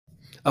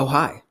Oh,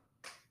 hi.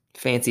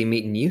 Fancy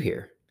meeting you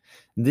here.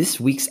 This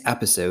week's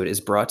episode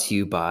is brought to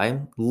you by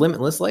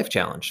Limitless Life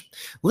Challenge.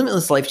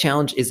 Limitless Life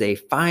Challenge is a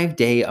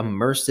 5-day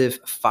immersive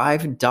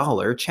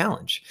 $5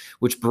 challenge,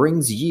 which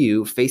brings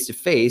you face to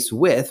face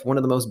with one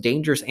of the most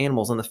dangerous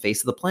animals on the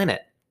face of the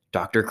planet,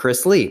 Dr.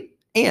 Chris Lee,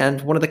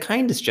 and one of the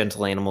kindest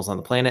gentle animals on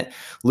the planet,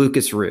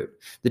 Lucas Root.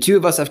 The two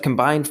of us have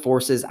combined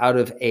forces out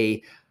of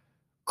a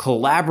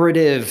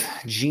collaborative,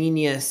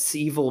 genius,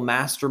 evil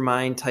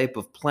mastermind type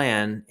of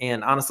plan.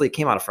 And honestly, it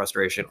came out of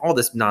frustration. All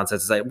this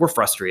nonsense is like we're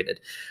frustrated.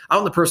 Out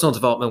in the personal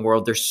development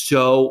world, there's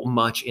so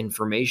much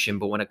information.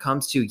 But when it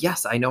comes to,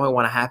 yes, I know I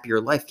want a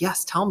happier life.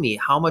 Yes, tell me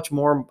how much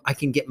more I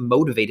can get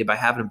motivated by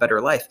having a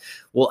better life.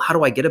 Well, how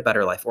do I get a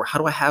better life? Or how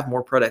do I have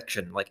more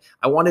production? Like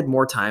I wanted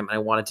more time and I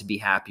wanted to be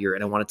happier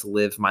and I wanted to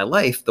live my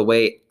life the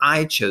way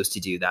I chose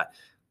to do that.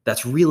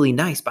 That's really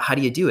nice, but how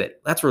do you do it?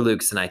 That's where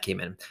Lucas and I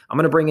came in. I'm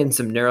going to bring in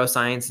some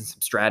neuroscience and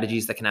some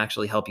strategies that can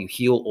actually help you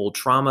heal old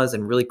traumas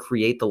and really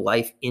create the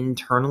life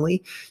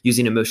internally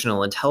using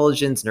emotional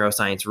intelligence,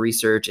 neuroscience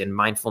research, and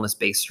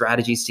mindfulness-based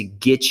strategies to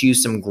get you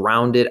some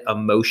grounded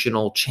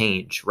emotional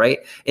change, right?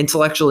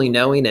 Intellectually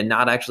knowing and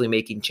not actually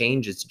making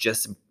change is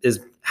just as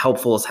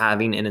helpful as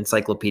having an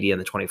encyclopedia in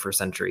the 21st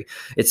century.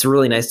 It's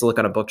really nice to look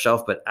on a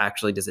bookshelf, but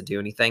actually does it do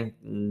anything?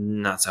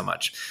 Not so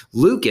much.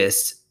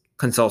 Lucas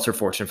consults for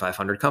Fortune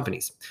 500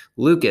 companies.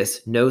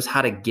 Lucas knows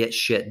how to get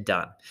shit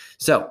done.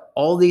 So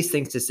all these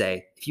things to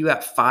say, if you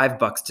have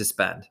 $5 to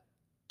spend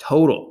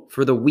total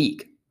for the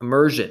week,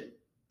 immersion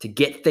to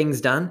get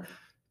things done,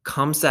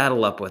 come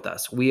saddle up with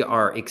us. We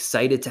are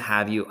excited to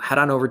have you. Head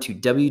on over to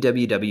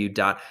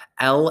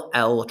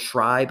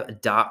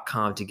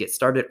www.lltribe.com to get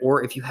started.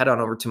 Or if you head on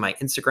over to my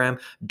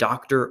Instagram,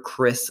 Dr.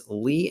 Chris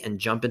Lee, and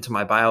jump into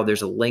my bio,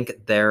 there's a link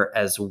there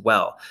as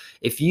well.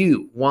 If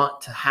you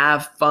want to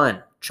have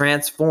fun,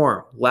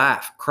 transform,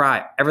 laugh,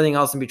 cry, everything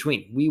else in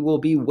between, we will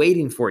be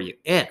waiting for you.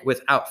 And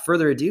without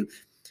further ado,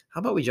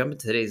 how about we jump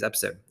into today's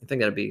episode? I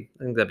think that'd be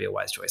a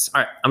wise choice.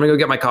 All right, I'm gonna go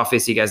get my coffee.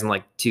 See you guys in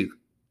like 2,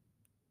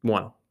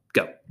 1,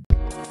 go.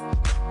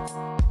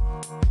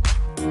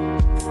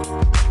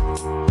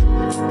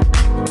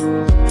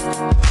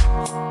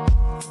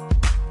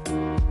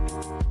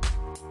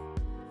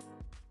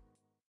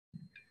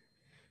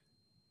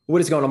 What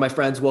is going on, my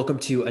friends? Welcome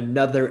to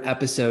another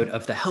episode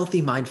of the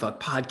Healthy Mindfuck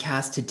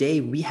podcast. Today,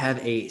 we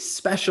have a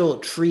special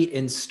treat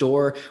in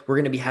store. We're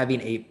going to be having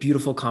a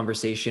beautiful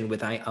conversation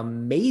with my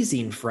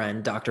amazing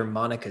friend, Dr.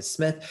 Monica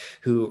Smith,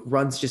 who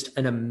runs just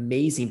an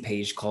amazing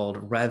page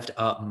called Revved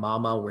Up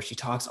Mama, where she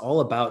talks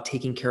all about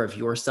taking care of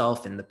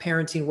yourself in the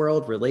parenting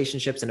world,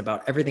 relationships, and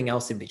about everything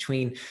else in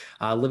between,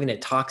 living a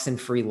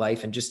toxin-free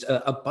life, and just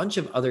a bunch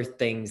of other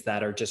things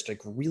that are just like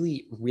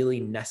really,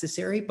 really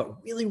necessary,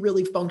 but really,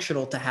 really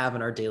functional to have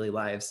in our daily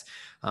lives.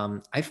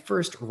 I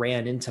first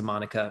ran into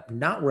Monica,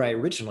 not where I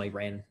originally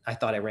ran. I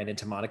thought I ran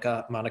into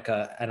Monica.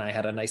 Monica and I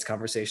had a nice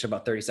conversation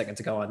about 30 seconds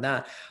ago on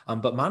that.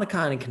 But Monica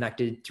and I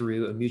connected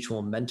through a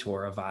mutual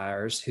mentor of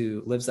ours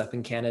who lives up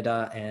in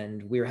Canada.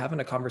 And we were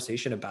having a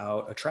conversation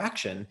about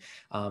attraction,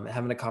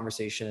 having a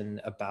conversation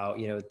about,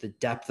 the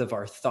depth of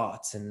our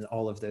thoughts and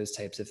all of those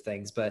types of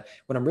things. But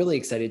what I'm really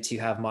excited to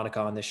have Monica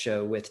on the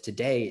show with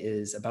today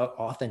is about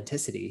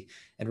authenticity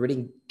and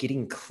really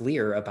getting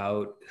clear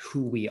about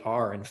who we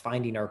are and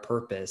finding our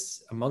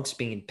purpose amongst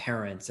being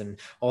parents and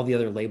all the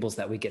other labels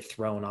that we get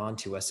thrown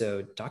onto us.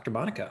 So Dr.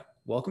 Monica,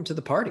 welcome to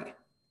the party.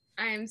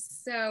 I'm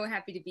so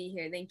happy to be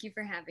here. Thank you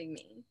for having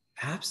me.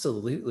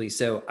 Absolutely.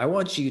 So I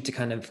want you to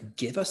kind of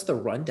give us the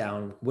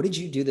rundown. What did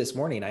you do this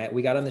morning?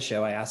 We got on the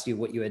show. I asked you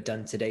what you had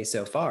done today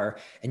so far,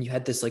 and you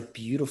had this like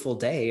beautiful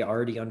day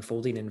already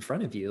unfolding in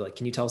front of you. Like,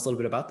 can you tell us a little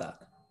bit about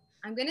that?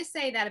 I'm going to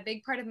say that a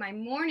big part of my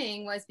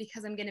morning was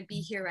because I'm going to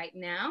be here right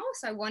now.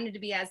 So I wanted to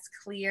be as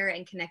clear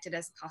and connected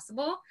as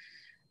possible.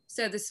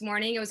 So this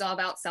morning, it was all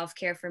about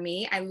self-care for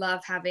me. I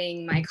love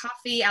having my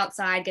coffee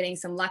outside, getting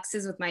some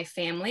Luxes with my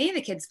family,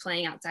 the kids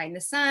playing outside in the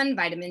sun,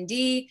 vitamin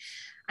D.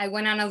 I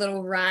went on a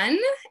little run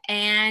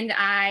and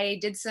I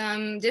did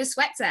a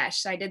sweat sesh.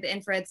 So I did the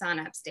infrared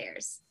sauna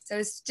upstairs. So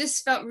it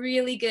just felt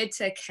really good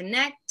to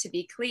connect, to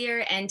be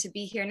clear, and to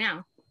be here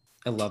now.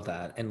 I love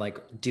that. And like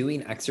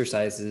doing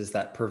exercises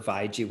that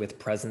provide you with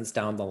presence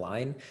down the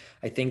line.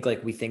 I think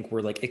like we think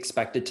we're like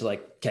expected to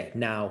like, okay,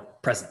 now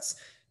presence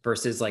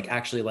versus like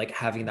actually like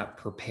having that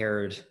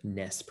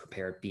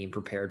being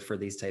prepared for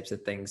these types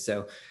of things.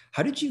 So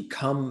how did you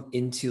come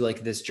into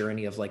like this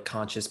journey of like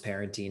conscious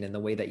parenting and the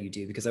way that you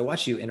do? Because I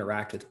watch you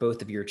interact with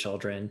both of your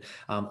children,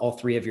 all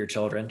 3 of your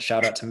children,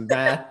 shout out to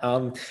Matt,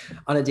 on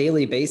a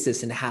daily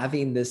basis, and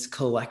having this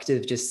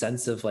collective just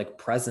sense of like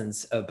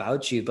presence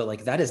about you. But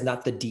like, that is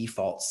not the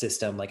default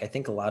system. Like, I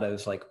think a lot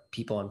of like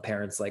people and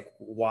parents like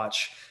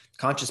watch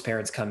conscious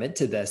parents come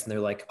into this and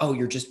they're like, oh,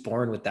 you're just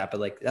born with that. But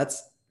like,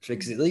 that's,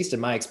 at least in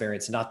my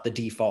experience, not the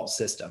default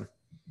system.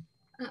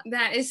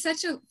 That is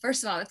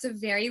first of all, it's a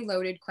very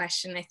loaded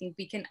question. I think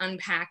we can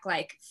unpack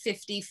like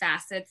 50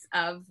 facets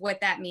of what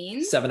that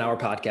means. 7-hour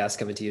podcast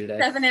coming to you today.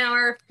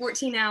 7-hour,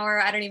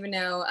 14-hour, I don't even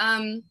know.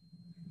 I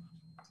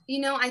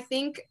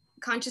think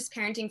conscious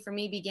parenting for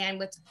me began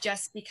with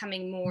just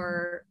becoming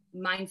more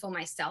mindful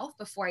myself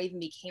before I even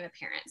became a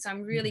parent. So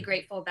I'm really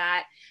grateful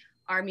that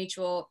our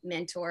mutual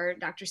mentor,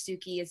 Dr.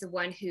 Suki, is the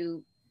one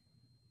who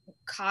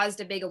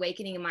caused a big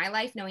awakening in my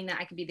life, knowing that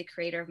I could be the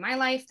creator of my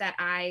life, that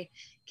I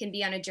can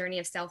be on a journey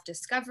of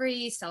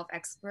self-discovery,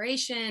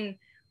 self-exploration,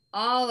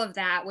 all of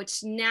that,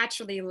 which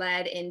naturally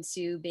led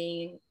into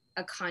being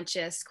a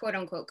conscious, quote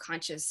unquote,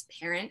 conscious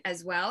parent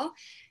as well.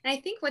 And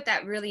I think what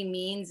that really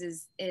means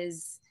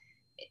is,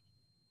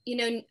 you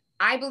know,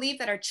 I believe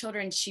that our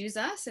children choose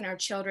us and our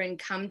children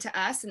come to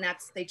us, and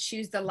they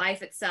choose the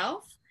life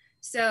itself.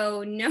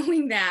 So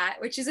knowing that,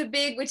 which is a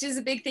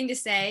big thing to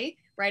say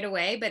right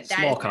away, but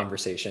Small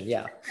conversation.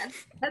 Yeah,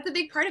 that's a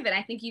big part of it.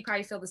 I think you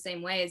probably feel the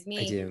same way as I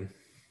me. do.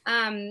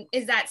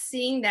 Is that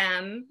seeing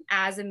them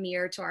as a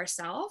mirror to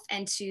ourselves,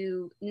 and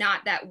to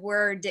not that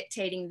we're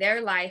dictating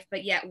their life,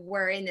 but yet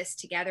we're in this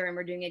together and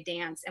we're doing a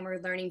dance and we're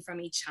learning from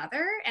each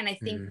other. And I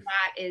think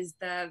that is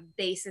the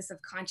basis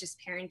of conscious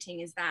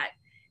parenting, is that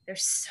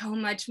there's so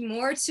much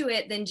more to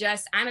it than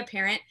just I'm a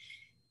parent.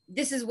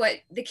 This is what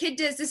the kid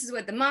does. This is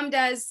what the mom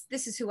does.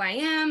 This is who I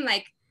am.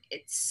 Like,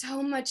 it's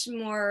so much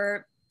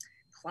more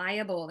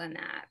pliable than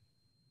that.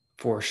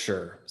 For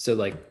sure. So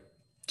like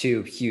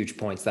two huge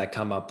points that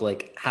come up,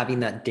 like having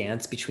that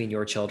dance between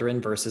your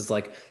children versus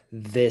like,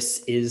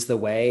 this is the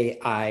way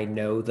I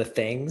know the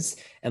things,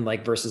 and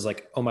like versus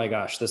like, oh my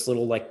gosh, this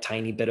little like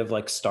tiny bit of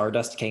like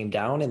stardust came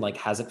down and like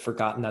hasn't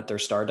forgotten that they're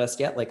stardust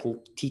yet. Like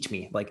teach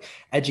me, like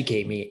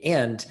educate me.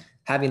 And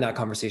having that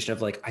conversation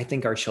of like, I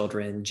think our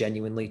children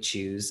genuinely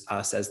choose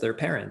us as their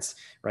parents,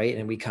 right?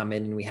 And we come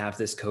in and we have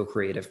this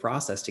co-creative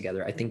process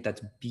together. I think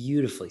that's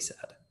beautifully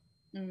said.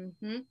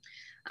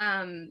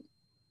 Mm-hmm.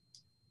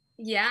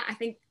 Yeah, I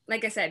think,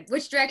 like I said,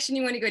 which direction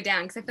you want to go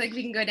down? Because I feel like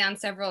we can go down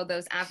several of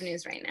those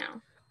avenues right now.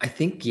 I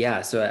think,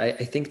 yeah. So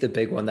I think the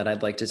big one that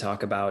I'd like to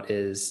talk about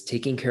is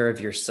taking care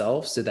of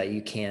yourself so that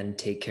you can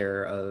take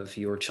care of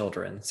your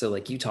children. So,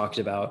 like you talked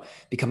about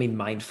becoming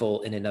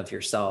mindful in and of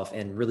yourself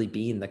and really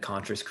being the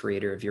conscious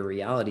creator of your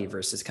reality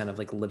versus kind of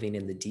like living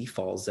in the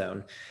default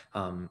zone.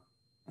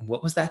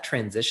 What was that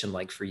transition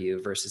like for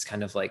you versus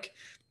kind of like,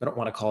 I don't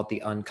want to call it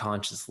the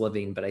unconscious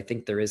living, but I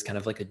think there is kind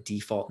of like a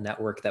default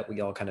network that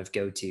we all kind of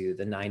go to,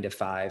 the 9 to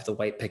 5, the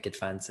white picket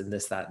fence, and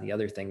this, that, and the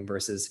other thing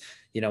versus,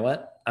 you know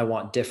what, I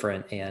want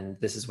different. And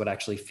this is what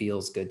actually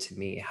feels good to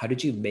me. How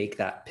did you make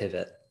that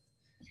pivot?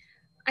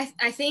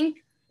 I think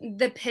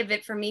the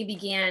pivot for me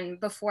began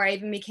before I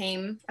even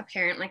became a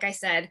parent, like I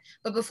said,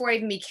 but before I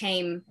even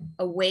became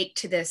awake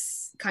to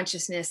this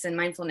consciousness and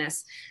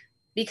mindfulness.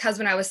 Because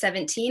when I was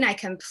 17, I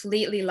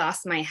completely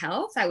lost my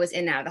health. I was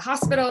in and out of the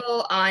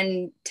hospital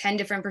on 10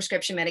 different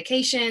prescription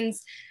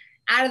medications,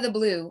 out of the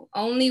blue,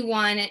 only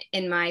one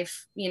in my,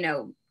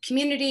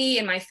 community,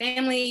 in my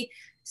family.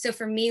 So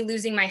for me,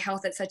 losing my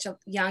health at such a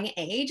young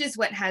age is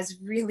what has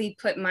really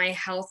put my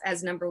health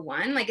as number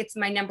one. Like, it's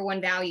my number one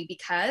value,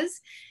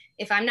 because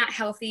if I'm not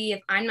healthy,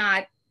 if I'm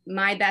not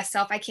my best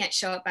self, I can't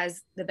show up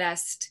as the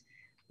best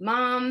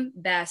mom,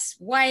 best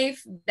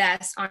wife,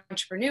 best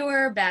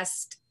entrepreneur,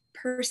 best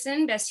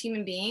person, best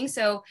human being.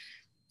 So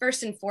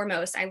first and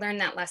foremost, I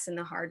learned that lesson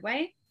the hard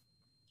way.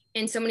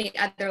 And so many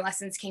other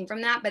lessons came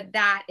from that, but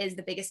that is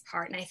the biggest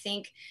part. And I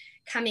think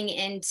coming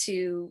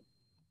into,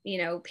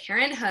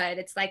 parenthood,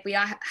 it's like we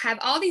all have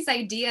all these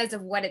ideas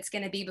of what it's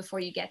going to be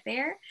before you get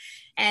there.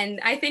 And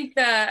I think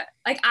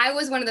I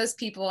was one of those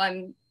people,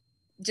 I'm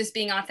just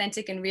being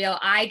authentic and real.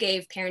 I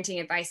gave parenting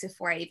advice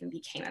before I even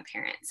became a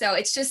parent. So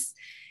it's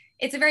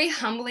a very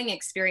humbling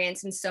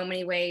experience in so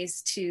many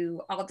ways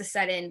to all of a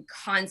sudden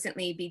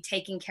constantly be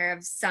taking care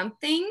of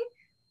something,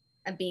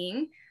 a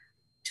being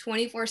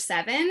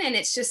 24/7. And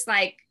it's just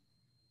like,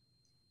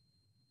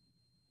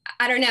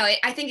 I don't know.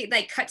 I think it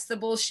like cuts the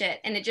bullshit,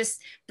 and it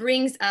just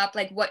brings up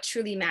like what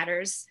truly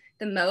matters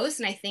the most.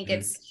 And I think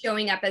it's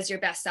showing up as your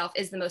best self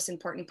is the most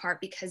important part,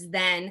 because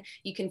then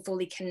you can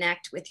fully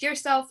connect with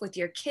yourself, with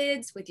your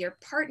kids, with your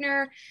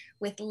partner,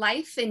 with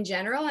life in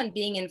general, and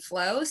being in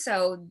flow.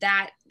 So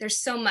that there's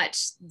so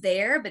much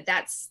there, but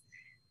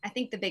I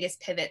think the biggest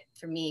pivot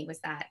for me was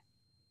that,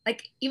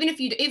 like, even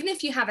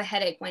if you have a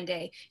headache one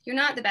day, you're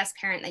not the best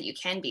parent that you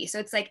can be. So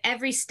it's like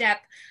every step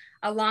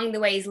along the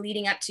way is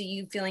leading up to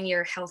you feeling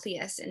your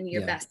healthiest and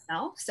your best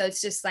self. So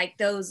it's just like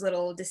those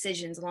little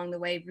decisions along the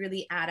way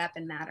really add up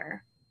and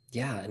matter.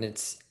 Yeah. And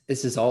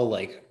this is all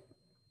like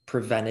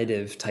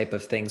preventative type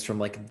of things from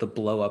like the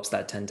blow ups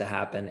that tend to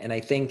happen. And I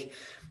think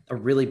a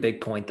really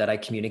big point that I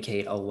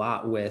communicate a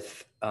lot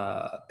with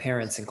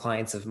parents and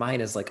clients of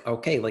mine is like,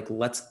 okay, like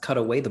let's cut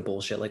away the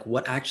bullshit. Like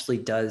what actually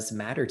does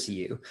matter to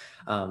you?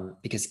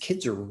 Because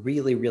kids are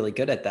really, really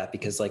good at that,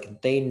 because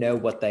like they know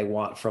what they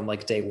want from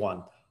like day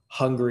one: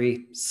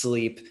 hungry,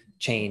 sleep,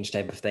 change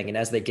type of thing. And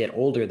as they get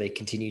older, they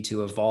continue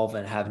to evolve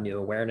and have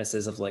new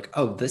awarenesses of like,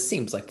 oh, this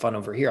seems like fun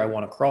over here. I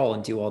want to crawl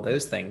and do all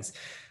those things.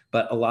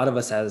 But a lot of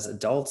us as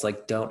adults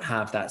like don't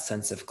have that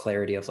sense of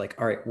clarity of like,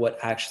 all right, what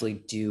actually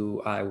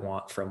do I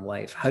want from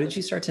life? How did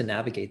you start to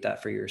navigate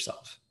that for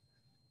yourself?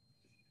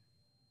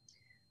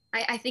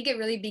 I think it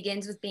really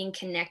begins with being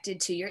connected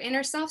to your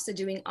inner self. So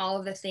doing all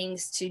of the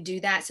things to do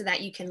that so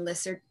that you can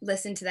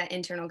listen to that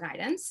internal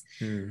guidance.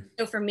 Hmm.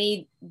 So for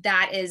me,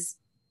 that is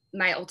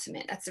my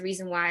ultimate. That's the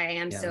reason why I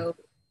am Yeah. so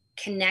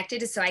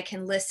connected, so I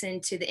can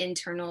listen to the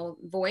internal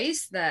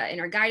voice, the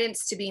inner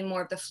guidance, to be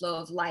more of the flow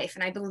of life.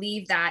 And I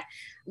believe that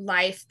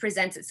life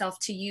presents itself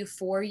to you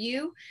for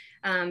you,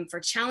 for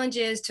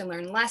challenges, to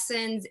learn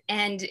lessons.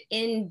 And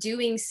in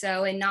doing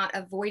so and not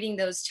avoiding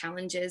those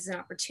challenges and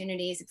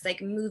opportunities, it's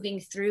like moving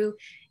through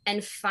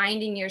and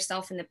finding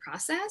yourself in the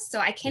process. So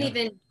I can't Yeah.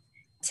 even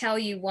tell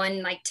you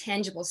one like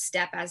tangible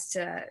step as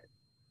to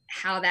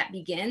how that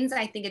begins.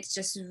 I think it's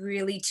just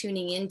really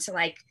tuning into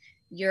like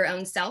your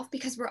own self,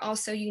 because we're all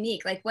so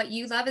unique. Like what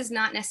you love is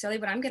not necessarily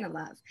what I'm going to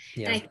love.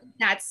 And Yeah. I think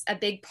that's a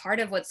big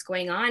part of what's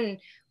going on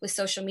with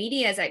social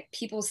media, is that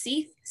people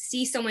see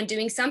someone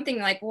doing something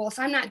like, well, if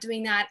I'm not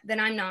doing that,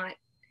 then I'm not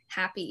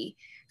happy.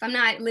 If I'm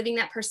not living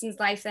that person's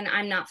life, then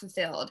I'm not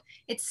fulfilled.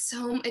 It's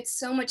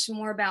so much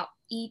more about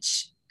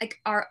each, like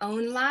our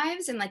own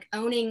lives, and like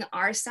owning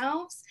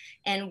ourselves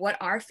and what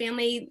our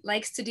family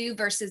likes to do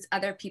versus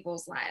other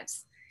people's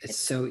lives. It's It's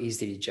so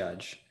easy to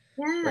judge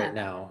right yeah.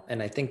 now.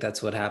 And I think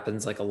that's what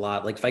happens like a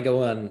lot. Like if I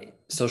go on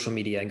social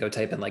media and go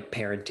type in like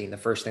parenting, the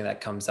first thing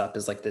that comes up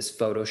is like this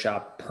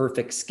Photoshop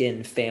perfect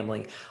skin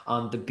family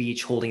on the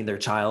beach holding their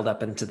child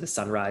up into the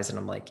sunrise. And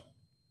I'm like,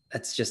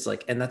 that's just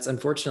like, and that's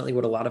unfortunately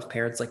what a lot of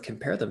parents like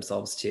compare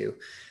themselves to.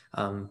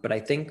 But I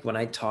think when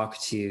I talk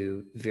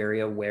to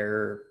very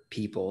aware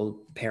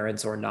people,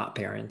 parents or not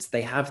parents,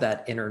 they have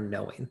that inner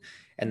knowing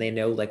and they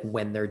know like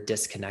when they're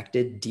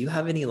disconnected. Do you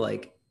have any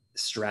like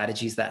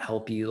strategies that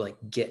help you like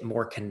get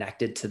more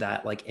connected to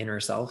that like inner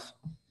self?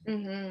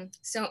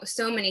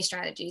 So many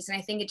strategies, and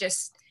I think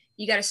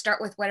you got to start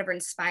with whatever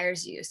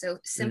inspires you. So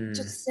Mm,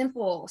 just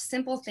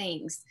simple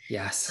things.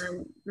 yes.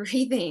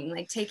 Breathing,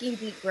 like taking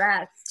deep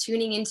breaths,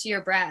 tuning into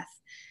your breath,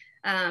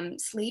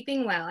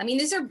 sleeping well. I mean,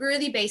 these are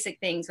really basic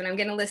things. When I'm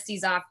going to list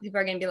these off, people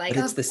are going to be like,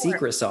 But it's of the course.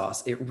 secret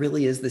sauce. It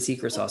really is the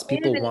secret Well, sauce. it is,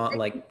 People and it's want the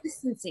like,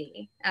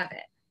 consistency of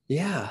it.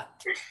 yeah.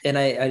 And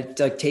I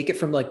like take it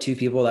from like two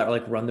people that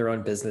like run their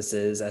own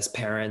businesses as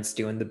parents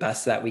doing the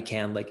best that we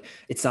can. Like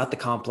it's not the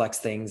complex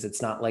things.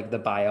 It's not like the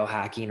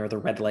biohacking or the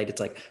red light.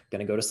 It's like I'm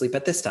gonna go to sleep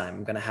at this time.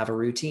 I'm gonna have a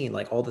routine,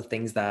 like all the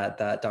things that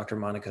Dr.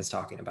 Monica is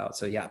talking about.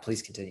 So yeah,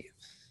 please continue.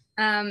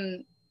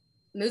 Um,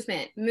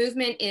 movement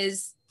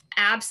is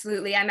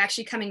absolutely, I'm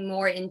actually coming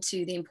more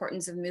into the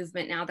importance of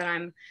movement now that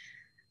I'm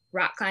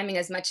rock climbing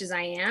as much as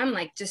I am.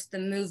 Like just the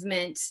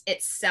movement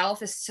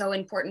itself is so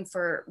important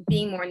for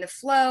being more in the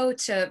flow,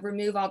 to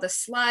remove all the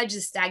sludge,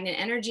 the stagnant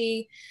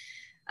energy.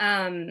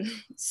 um,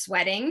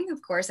 Sweating,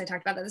 of course, I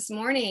talked about that this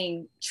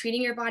morning.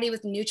 Treating your body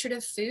with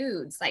nutritive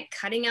foods, like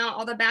cutting out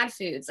all the bad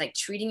foods, like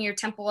treating your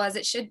temple as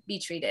it should be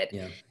treated.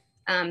 Yeah.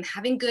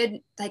 Having good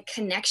like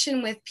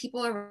connection with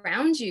people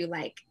around you,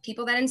 like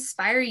people that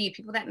inspire you,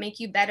 people that make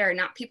you better,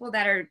 not people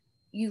that are,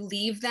 you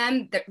leave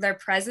them their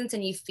presence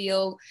and you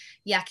feel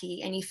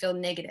yucky and you feel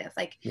negative.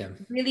 Like Yeah.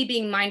 really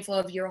being mindful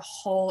of your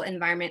whole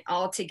environment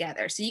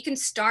altogether. So you can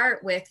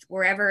start with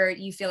wherever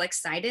you feel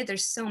excited.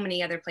 There's so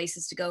many other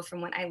places to go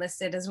from what I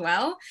listed as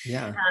well.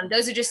 Yeah.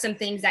 Those are just some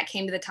things that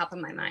came to the top of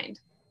my mind.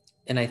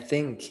 And I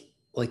think,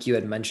 like you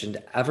had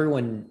mentioned,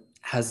 everyone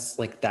has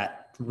like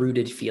that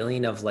rooted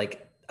feeling of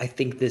like, I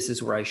think this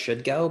is where I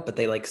should go, but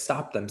they like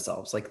stop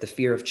themselves. Like the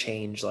fear of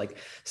change, like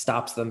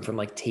stops them from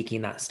like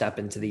taking that step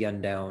into the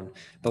unknown.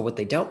 But what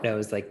they don't know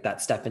is like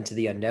that step into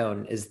the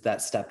unknown is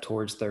that step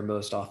towards their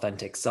most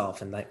authentic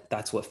self. And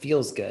that's what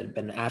feels good.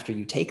 But after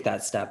you take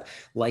that step,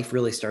 life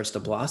really starts to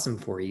blossom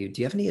for you.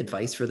 Do you have any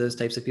advice for those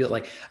types of people?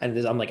 Like, and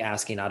I'm like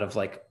asking out of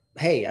like,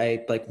 hey,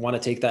 I like want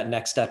to take that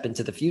next step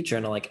into the future.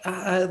 And I'm like,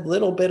 a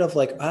little bit of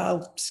like,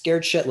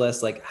 scared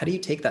shitless. Like, how do you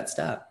take that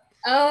step?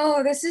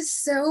 Oh, this is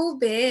so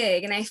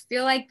big. And I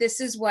feel like this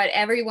is what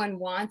everyone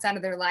wants out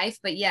of their life,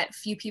 but yet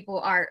few people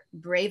are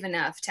brave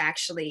enough to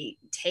actually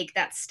take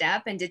that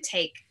step and to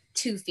take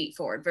 2 feet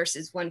forward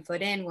versus 1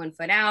 foot in, 1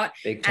 foot out.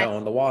 Big And toe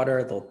in the water,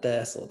 a little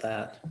this, a little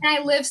that.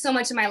 I live so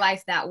much of my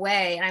life that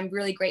way. And I'm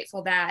really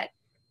grateful that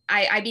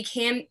I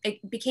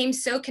became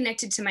so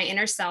connected to my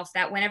inner self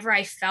that whenever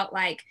I felt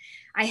like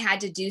I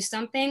had to do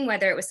something,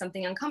 whether it was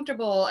something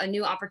uncomfortable, a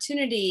new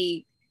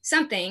opportunity,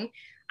 something,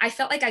 I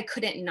felt like I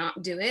couldn't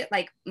not do it.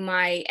 Like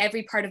my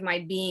every part of my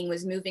being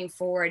was moving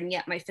forward, and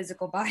yet my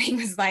physical body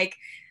was like,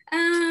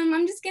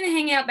 I'm just gonna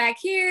hang out back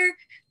here.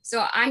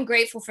 So I'm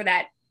grateful for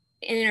that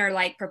inner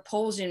like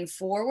propulsion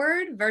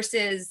forward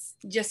versus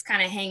just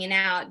kind of hanging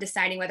out,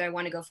 deciding whether I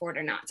want to go forward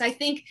or not. So I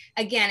think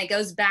again, it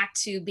goes back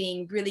to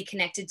being really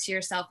connected to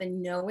yourself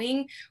and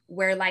knowing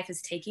where life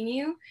is taking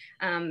you.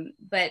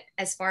 But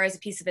as far as a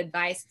piece of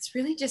advice, it's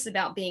really just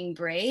about being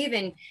brave,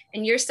 and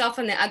yourself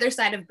on the other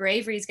side of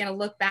bravery is going to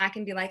look back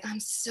and be like,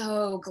 I'm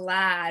so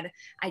glad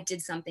I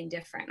did something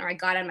different, or I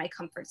got out of my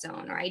comfort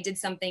zone, or I did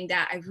something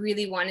that I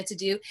really wanted to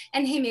do.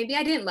 And hey, maybe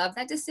I didn't love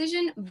that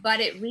decision, but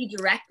it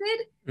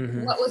redirected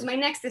Mm-hmm. what was my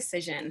next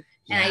decision,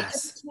 and I took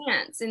Yes. a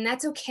chance, and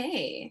that's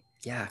okay.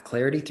 Yeah,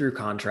 clarity through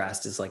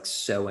contrast is like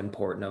so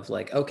important of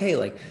like, okay,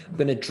 like I'm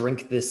gonna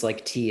drink this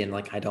like tea and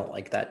like I don't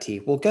like that tea.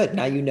 Well, good.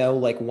 Now you know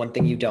like one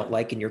thing you don't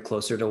like and you're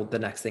closer to the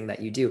next thing that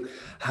you do.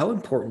 How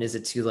important is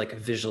it to like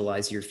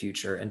visualize your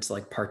future and to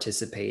like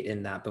participate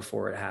in that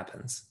before it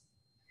happens?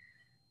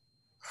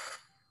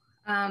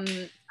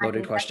 I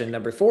Loaded think question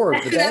number 4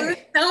 of the that's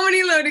day. so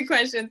many loaded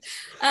questions.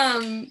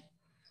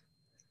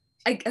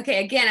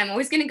 Okay, again, I'm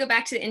always going to go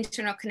back to the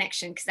internal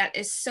connection because that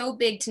is so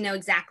big to know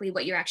exactly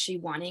what you're actually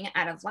wanting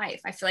out of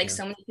life. I feel like Yeah,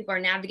 so many people are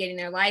navigating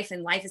their life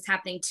and life is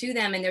happening to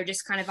them and they're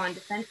just kind of on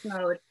defense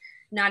mode,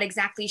 not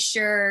exactly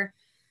sure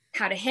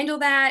how to handle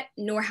that,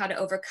 nor how to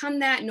overcome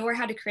that, nor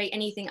how to create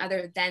anything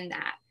other than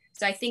that.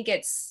 So I think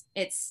it's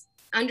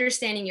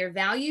understanding your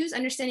values,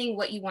 understanding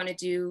what you want to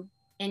do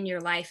in your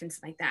life and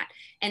stuff like that.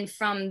 And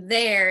from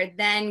there,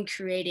 then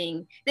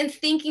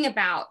thinking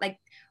about like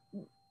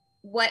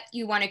what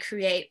you want to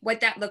create,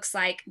 what that looks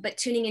like, but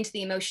tuning into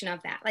the emotion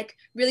of that. Like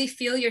really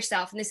feel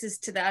yourself. And this is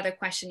to the other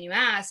question you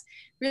asked,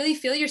 really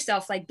feel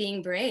yourself like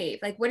being brave.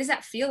 Like, what does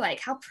that feel like?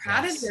 How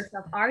proud of yes,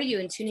 yourself are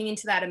you? And tuning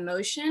into that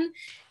emotion.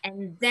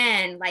 And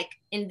then like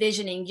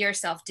envisioning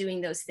yourself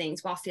doing those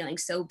things while feeling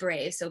so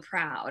brave, so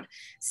proud,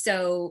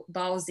 so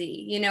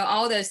ballsy,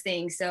 all those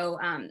things. So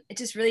it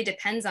just really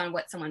depends on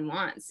what someone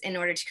wants in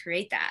order to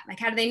create that. Like,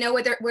 how do they know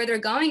where they're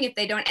going if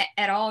they don't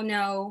at all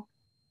know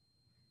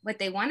what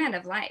they want out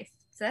of life?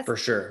 So that's for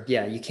sure.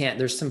 Yeah, you can't,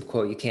 there's some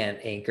quote, you can't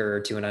anchor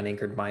to an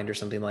unanchored mind or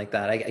something like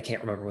that. I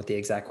can't remember what the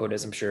exact quote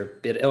is. I'm sure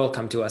it'll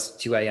come to us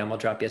 2 a.m. I'll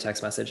drop you a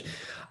text message.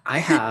 I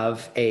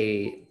have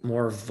a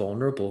more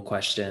vulnerable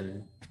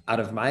question out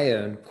of my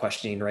own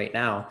questioning right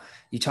now.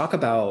 You talk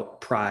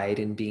about pride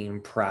and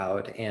being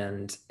proud,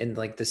 and in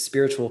like the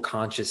spiritual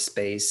conscious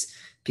space,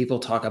 people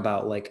talk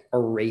about like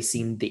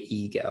erasing the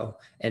ego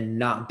and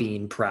not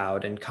being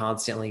proud and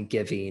constantly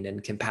giving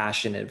and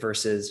compassionate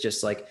versus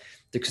just like,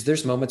 because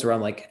there's moments where I'm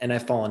like, and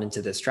I've fallen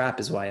into this trap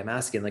is why I'm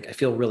asking, like, I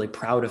feel really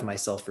proud of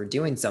myself for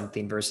doing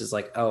something versus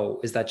like, oh,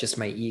 is that just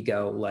my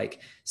ego?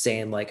 Like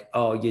saying like,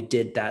 oh, you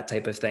did that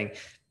type of thing.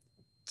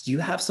 Do you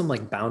have some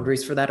like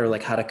boundaries for that or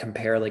like how to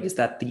compare? Like, is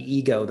that the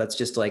ego that's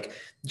just like,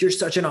 you're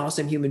such an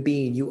awesome human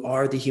being. You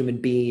are the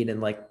human being,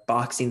 and like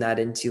boxing that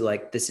into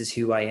like, this is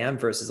who I am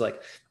versus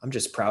like, I'm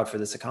just proud for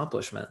this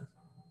accomplishment.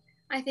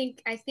 I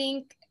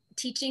think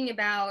teaching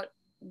about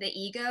the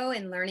ego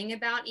and learning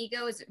about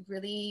ego is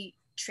really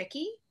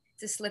tricky.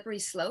 It's a slippery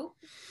slope,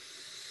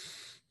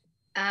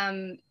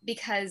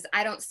 because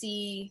I don't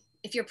see,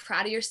 if you're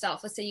proud of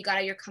yourself, let's say you got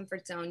out of your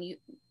comfort zone, you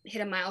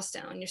hit a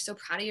milestone, you're so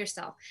proud of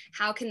yourself.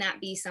 How can that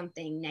be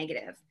something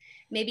negative?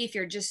 Maybe if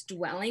you're just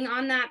dwelling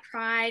on that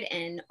pride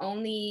and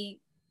only,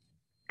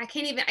 I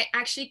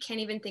actually can't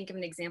even think of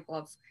an example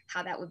of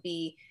how that would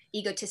be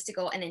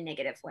egotistical in a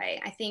negative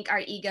way. I think our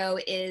ego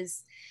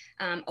is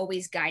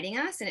always guiding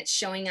us and it's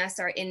showing us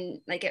our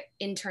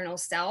internal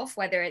self,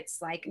 whether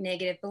it's like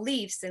negative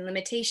beliefs and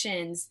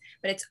limitations,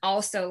 but it's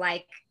also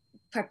like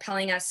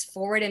propelling us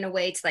forward in a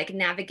way to like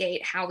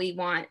navigate how we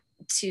want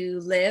to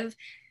live.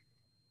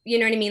 You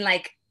know what I mean?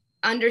 Like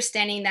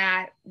understanding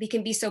that we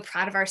can be so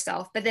proud of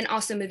ourselves, but then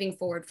also moving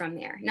forward from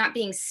there, not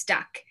being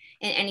stuck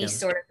in any Yeah.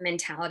 sort of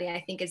mentality,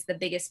 I think is the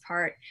biggest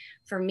part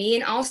for me.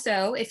 And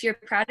also, if you're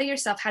proud of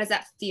yourself, how does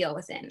that feel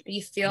within? Do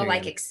you feel There you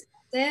like go.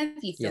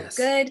 expressive? You feel Yes.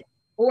 good?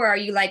 Or are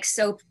you like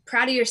so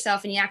proud of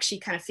yourself and you actually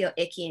kind of feel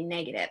icky and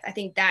negative? I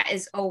think that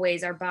is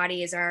always, our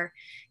body is our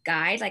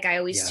guide. Like I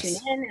always tune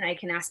Yes. in and I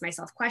can ask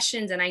myself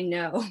questions and I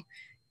know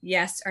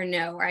yes or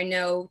no, or I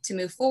know to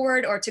move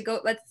forward or to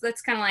go,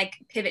 let's kind of like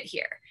pivot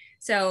here.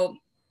 So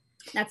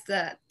that's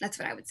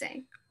what I would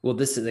say. Well,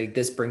 this is like,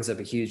 this brings up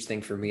a huge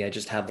thing for me. I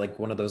just had like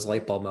one of those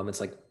light bulb moments,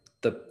 like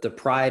the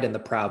pride and the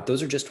proud,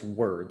 those are just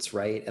words,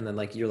 right? And then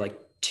like you're like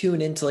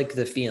tune into like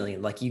the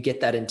feeling, like you get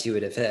that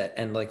intuitive hit.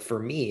 And like for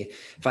me,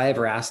 if I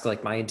ever ask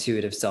like my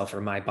intuitive self or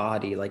my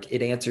body, like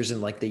it answers in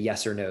like the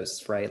yes or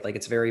no's, right? Like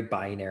it's very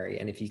binary.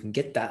 And if you can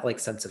get that like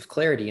sense of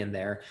clarity in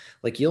there,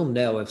 like you'll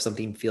know if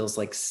something feels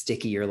like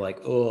sticky or like,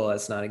 oh,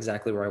 that's not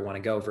exactly where I want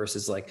to go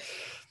versus like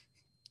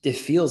it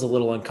feels a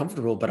little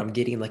uncomfortable, but I'm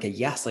getting like a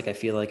yes, like I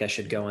feel like I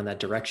should go in that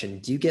direction.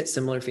 Do you get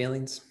similar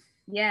feelings?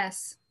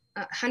 Yes,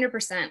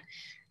 100%.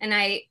 And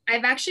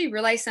I've actually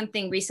realized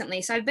something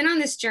recently. So I've been on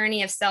this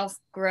journey of self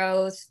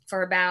growth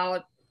for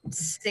about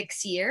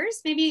 6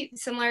 years, maybe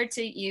similar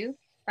to you,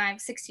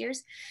 5, 6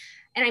 years.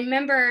 And I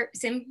remember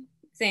same.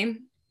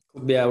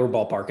 Yeah, we're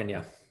ballparking.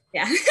 Yeah.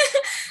 Yeah.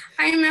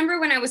 I remember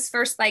when I was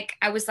first like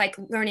I was like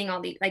learning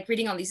all these, like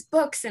reading all these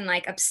books and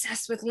like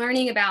obsessed with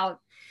learning about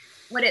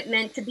what it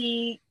meant to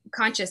be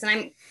conscious. And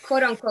I'm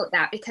quote unquote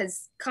that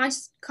because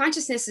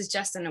consciousness is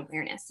just an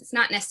awareness. It's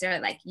not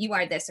necessarily like you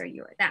are this or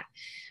you are that,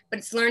 but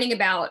it's learning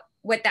about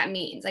what that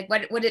means, like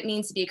what it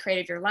means to be a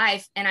creator of your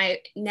life. And I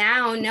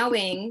now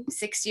knowing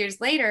 6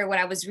 years later what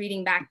I was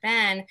reading back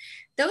then,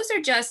 those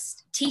are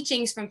just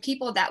teachings from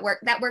people that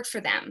work for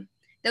them.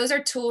 Those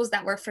are tools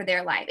that work for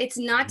their life. It's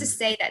not to Mhm.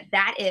 say that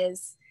that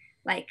is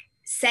like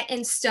set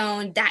in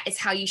stone. That is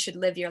how you should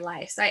live your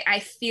life. So I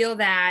feel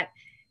that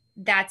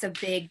that's a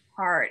big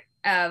part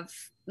of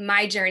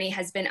my journey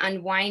has been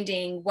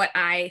unwinding what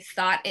I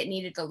thought it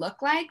needed to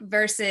look like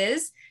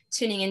versus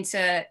tuning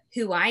into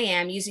who I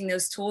am, using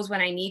those tools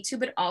when I need to,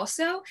 but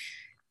also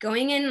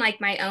going in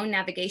like my own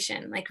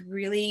navigation, like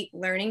really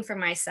learning for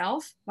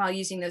myself while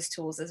using those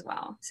tools as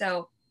well.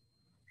 So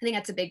I think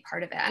that's a big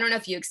part of it. I don't know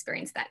if you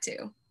experienced that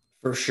too.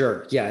 For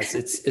sure. Yes,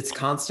 it's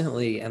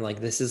constantly, and like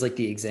this is like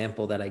the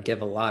example that I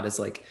give a lot is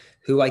like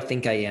who I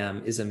think I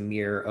am is a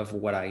mirror of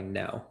what I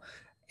know.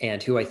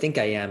 And who I think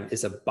I am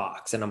is a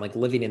box. And I'm like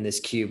living in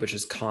this cube, which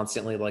is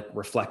constantly like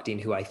reflecting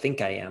who I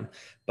think I am.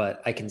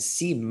 But I can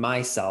see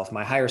myself,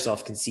 my higher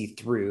self can see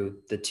through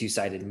the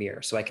two-sided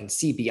mirror. So I can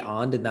see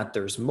beyond and that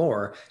there's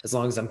more as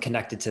long as I'm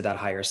connected to that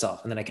higher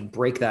self. And then I can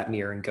break that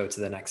mirror and go to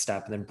the next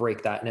step and then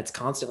break that. And it's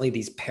constantly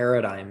these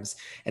paradigms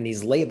and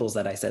these labels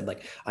that I said,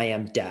 like, I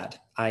am dad,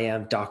 I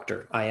am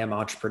doctor, I am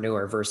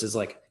entrepreneur, versus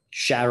like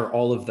shatter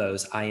all of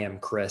those. I am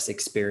Chris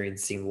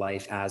experiencing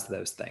life as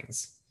those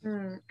things.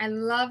 I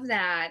love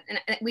that. And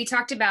we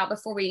talked about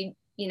before we,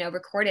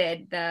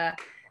 recorded the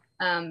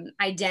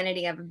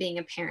identity of being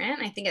a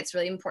parent. I think it's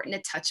really important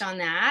to touch on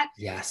that.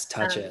 Yes,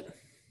 touch Um, it.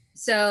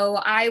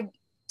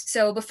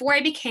 so before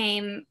I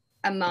became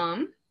a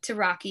mom to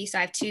Rocky, so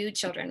I have two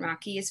children.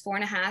 Rocky is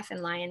 4.5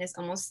 and Lion is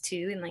almost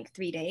 2 in like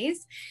 3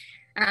 days.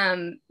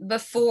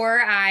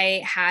 Before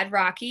I had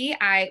Rocky,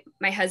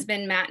 my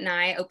husband Matt and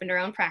I opened our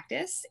own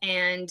practice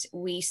and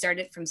we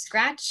started from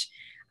scratch.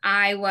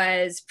 I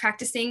was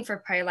practicing for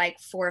probably like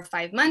 4 or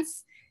 5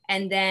 months.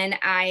 And then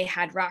I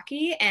had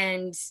Rocky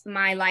and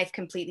my life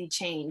completely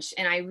changed.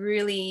 And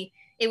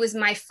it was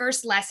my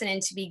first lesson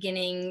into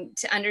beginning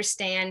to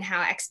understand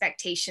how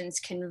expectations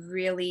can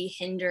really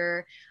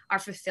hinder our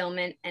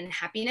fulfillment and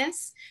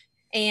happiness.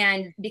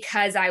 And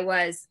because I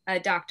was a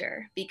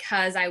doctor,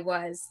 because I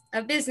was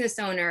a business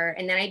owner,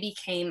 and then I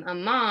became a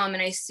mom,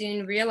 and I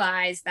soon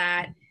realized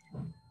that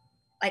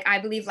like I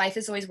believe life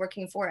is always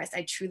working for us.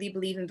 I truly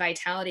believe in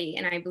vitality,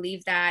 and I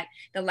believe that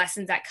the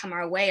lessons that come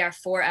our way are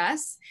for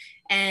us.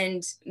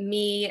 And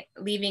me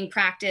leaving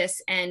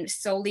practice and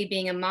solely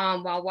being a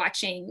mom while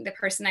watching the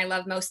person I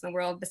love most in the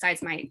world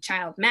besides my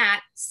child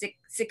Matt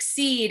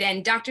succeed,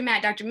 and Dr.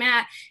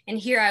 Matt, and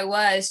here I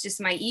was,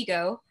 just my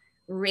ego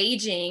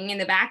raging in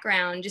the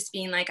background, just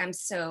being like, I'm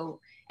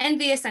so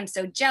envious, I'm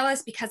so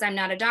jealous because I'm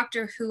not a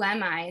doctor, who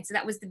am I? And so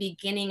that was the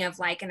beginning of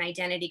like an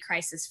identity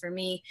crisis for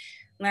me,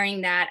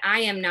 learning that I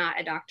am not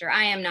a doctor,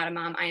 I am not a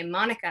mom, I am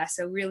Monica.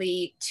 So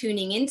really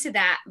tuning into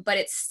that, but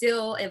it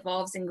still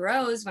evolves and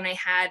grows.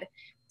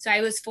 So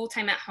I was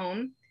full-time at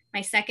home.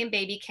 My second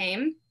baby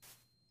came,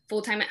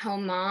 full-time at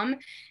home mom.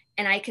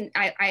 And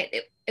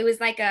it was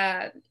like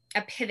a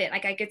pivot.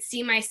 Like I could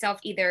see myself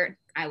either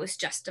I was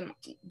just a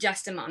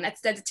mom.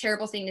 That's a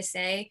terrible thing to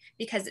say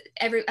because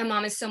a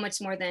mom is so much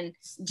more than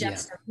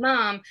just a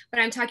mom. But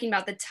I'm talking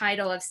about the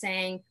title of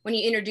saying, when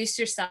you introduce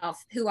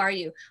yourself, who are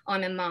you? Oh,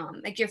 I'm a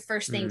mom. Like your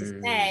first thing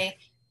to say,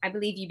 I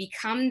believe you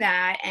become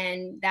that,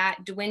 and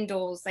that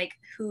dwindles like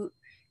who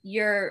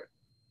you're.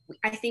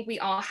 I think we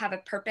all have a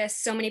purpose,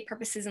 so many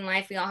purposes in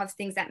life. We all have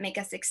things that make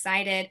us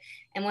excited.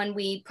 And when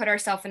we put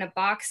ourselves in a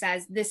box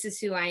as this is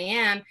who I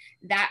am,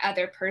 that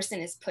other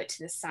person is put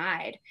to the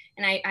side.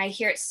 And I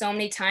hear it so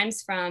many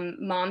times from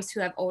moms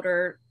who have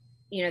older,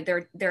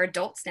 they're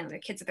adults now,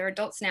 they're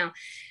adults now.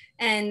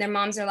 And their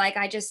moms are like,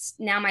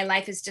 now my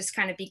life is just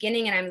kind of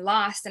beginning and I'm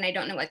lost and I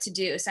don't know what to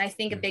do. So I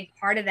think a big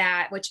part of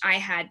that, which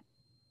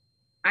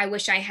I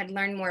wish I had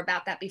learned more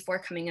about that before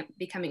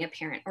becoming a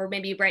parent, or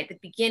maybe right at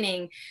the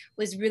beginning,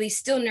 was really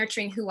still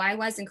nurturing who I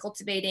was and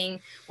cultivating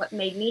what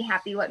made me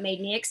happy, what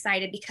made me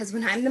excited. Because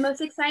when I'm the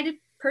most excited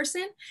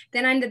person,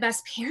 then I'm the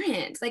best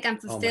parent. Like I'm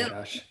fulfilled. Oh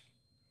my gosh.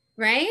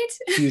 Right?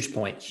 Huge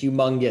point.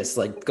 Humongous.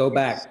 Like go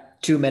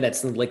back 2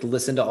 minutes and like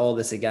listen to all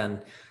this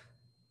again.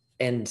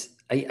 And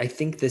I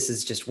think this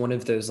is just one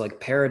of those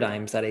like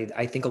paradigms that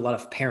I think a lot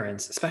of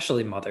parents,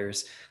 especially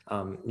mothers,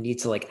 need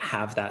to like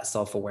have that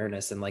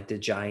self-awareness and like the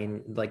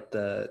giant, like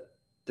the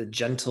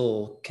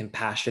gentle,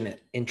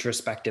 compassionate,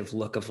 introspective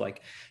look of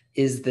like,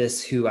 is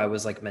this who I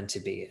was like meant to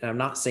be? And I'm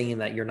not saying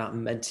that you're not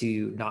meant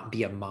to not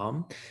be a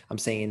mom. I'm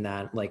saying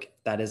that like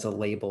that is a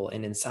label.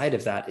 And inside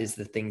of that is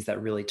the things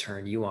that really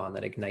turn you on,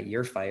 that ignite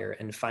your fire.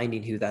 And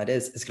finding who that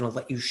is going to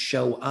let you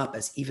show up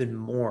as even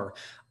more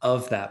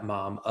of that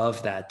mom,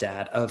 of that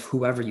dad, of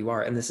whoever you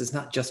are. And this is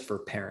not just for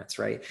parents,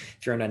 right?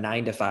 If you're in a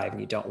 9 to 5 and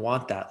you don't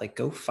want that, like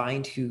go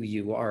find who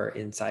you are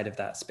inside of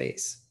that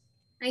space.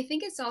 I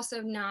think it's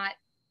also not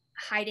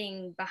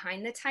hiding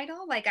behind the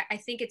title. Like I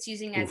think it's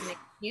using as an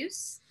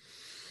excuse,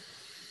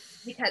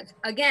 because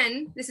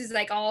again, this is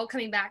like all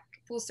coming back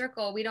full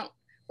circle.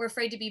 We're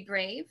afraid to be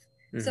brave.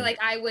 So like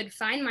I would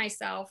find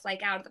myself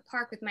like out of the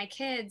park with my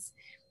kids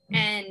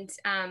and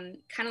kind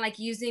of like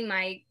using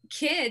my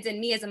kids and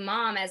me as a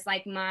mom as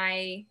like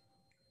my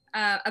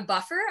a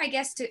buffer, I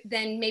guess, to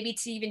then maybe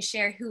to even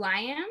share who I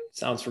am.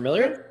 Sounds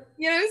familiar.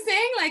 You know what I'm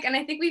saying? Like, and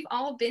I think we've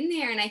all been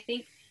there. And I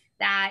think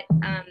that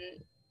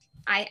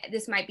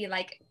this might be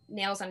like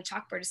nails on a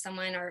chalkboard to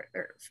someone, or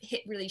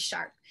hit really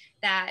sharp,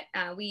 that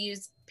we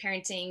use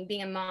parenting,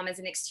 being a mom, as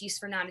an excuse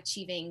for not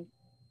achieving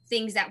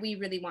things that we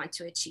really want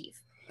to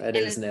achieve. It And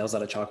is nails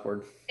on a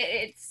chalkboard.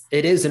 it's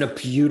It is in a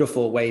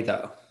beautiful way,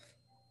 though.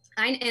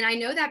 I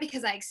know that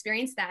because I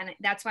experienced that, and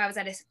that's why I was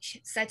at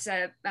such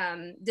a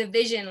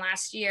division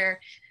last year,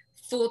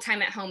 full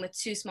time at home with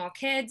two small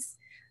kids.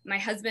 My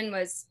husband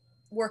was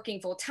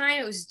working full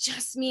time. It was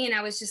just me, and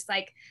I was just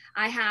like,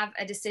 I have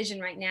a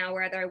decision right now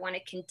whether I want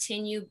to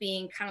continue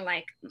being kind of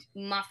like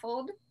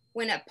muffled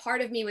when a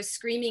part of me was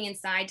screaming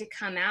inside to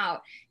come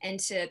out and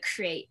to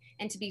create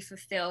and to be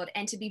fulfilled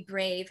and to be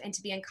brave and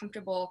to be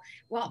uncomfortable,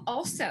 while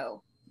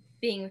also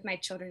being with my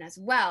children as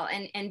well,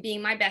 and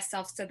being my best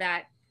self so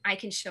that I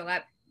can show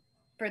up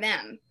for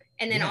them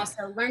and then Yeah.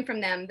 also learn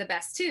from them the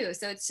best too.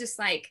 So it's just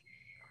like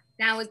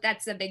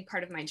that's a big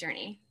part of my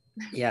journey.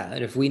 Yeah,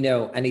 and if we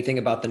know anything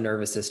about the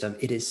nervous system,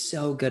 it is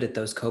so good at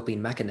those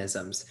coping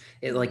mechanisms.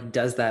 It Mhm. like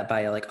does that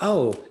by like,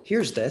 oh,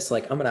 here's this,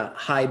 like I'm gonna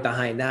hide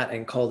behind that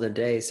and call it a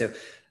day. So,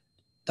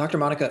 Dr.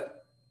 Monica,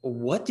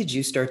 what did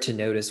you start to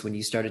notice when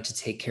you started to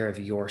take care of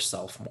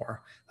yourself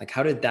more? Like,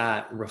 how did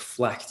that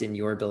reflect in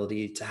your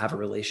ability to have a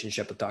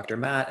relationship with Dr.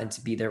 Matt and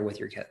to be there with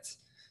your kids?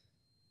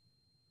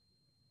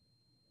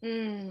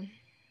 Mm.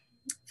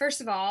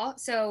 First of all,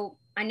 so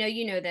I know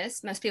you know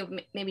this, most people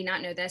maybe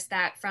not know this,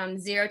 that from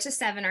 0 to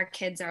 7, our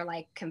kids are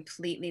like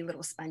completely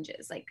little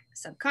sponges, like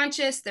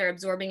subconscious, they're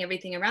absorbing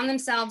everything around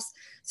themselves.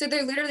 So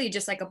they're literally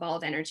just like a ball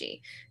of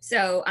energy.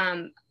 So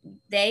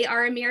they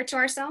are a mirror to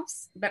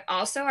ourselves, but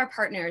also our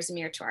partner is a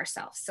mirror to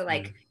ourselves. So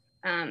like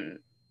um,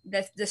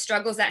 the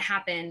struggles that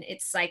happen,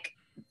 it's like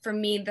for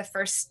me,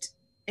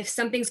 if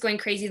something's going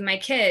crazy with my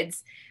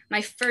kids,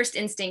 my first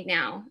instinct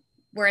now,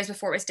 whereas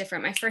before it was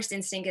different, my first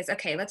instinct is,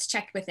 okay, let's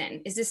check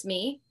within. Is this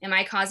me? Am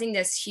I causing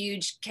this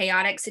huge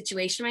chaotic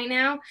situation right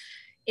now?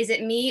 Is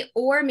it me?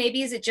 Or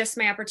maybe is it just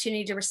my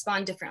opportunity to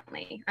respond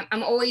differently?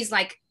 I'm always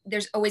like,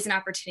 there's always an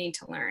opportunity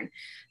to learn.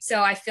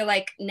 So I feel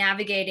like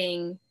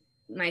navigating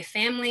my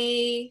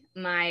family,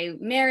 my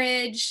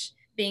marriage,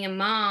 being a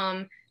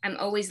mom, I'm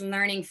always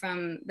learning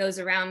from those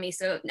around me.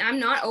 So I'm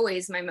not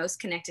always my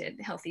most connected,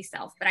 healthy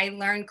self, but I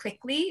learn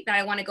quickly that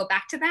I want to go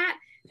back to that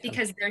Yeah.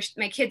 because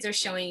my kids are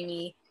showing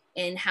me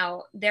in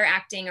how they're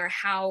acting or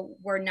how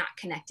we're not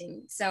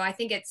connecting. So I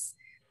think it's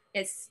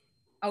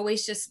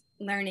always just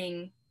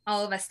learning,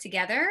 all of us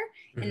together.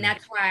 And Mhm.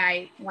 that's why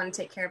I want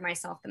to take care of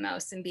myself the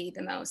most and be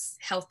the most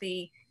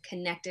healthy,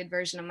 connected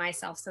version of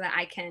myself so that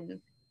I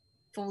can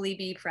fully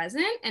be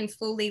present and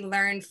fully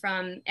learn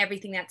from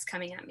everything that's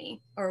coming at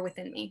me or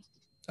within me.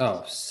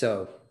 Oh,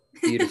 so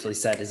beautifully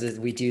said. Is it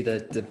we do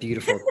the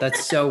beautiful,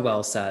 that's so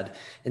well said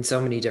in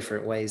so many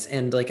different ways.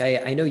 And like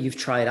I know you've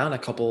tried on a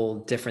couple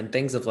different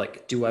things of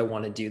like, do I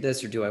want to do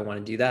this or do I want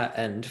to do that?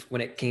 And when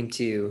it came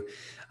to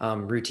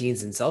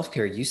routines and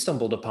self-care, you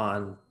stumbled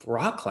upon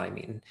rock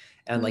climbing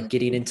and like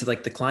getting into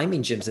like the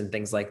climbing gyms and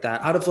things like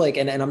that out of like,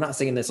 and I'm not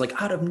saying this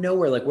like out of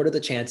nowhere, like what are the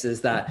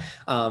chances that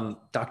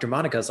Dr.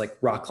 Monica's like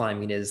rock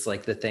climbing is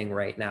like the thing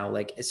right now?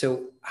 Like,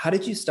 so how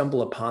did you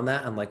stumble upon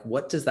that? And like,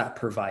 what does that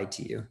provide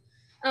to you?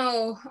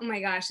 Oh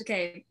my gosh.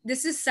 Okay.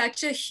 This is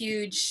such a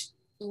huge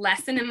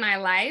lesson in my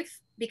life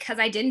because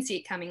I didn't see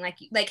it coming.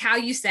 Like how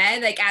you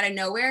said, like out of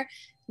nowhere.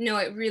 No,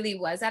 it really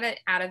was out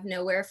of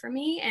nowhere for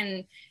me.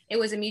 And it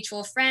was a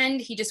mutual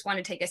friend. He just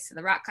wanted to take us to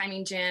the rock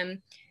climbing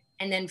gym.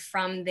 And then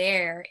from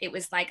there, it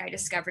was like I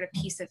discovered a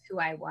piece of who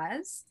I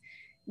was,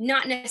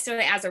 not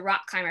necessarily as a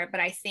rock climber, but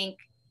I think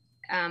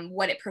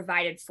what it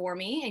provided for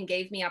me and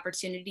gave me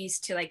opportunities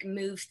to like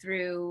move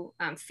through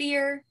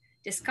fear,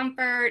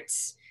 discomfort,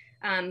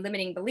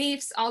 limiting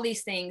beliefs, all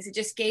these things. It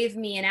just gave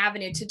me an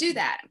avenue to do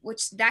that,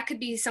 which that could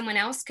be someone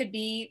else, could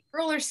be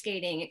roller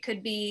skating, it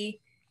could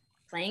be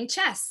playing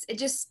chess. It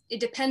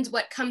depends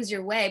what comes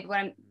your way.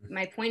 But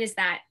my point is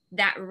that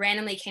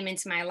randomly came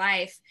into my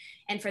life,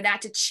 and for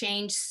that to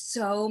change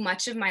so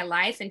much of my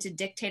life and to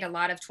dictate a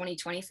lot of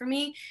 2020 for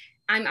me,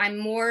 I'm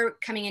more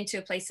coming into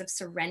a place of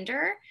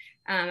surrender.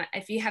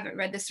 If you haven't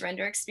read The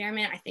Surrender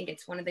Experiment, I think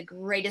it's one of the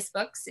greatest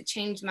books. It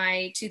changed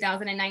my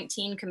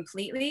 2019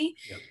 completely.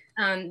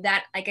 Yep.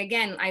 That, like,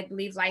 again, I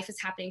believe life is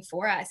happening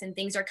for us and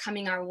things are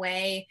coming our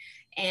way.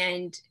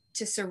 And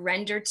to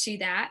surrender to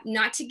that,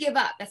 not to give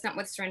up. That's not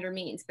what surrender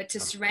means, but to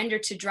surrender,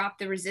 to drop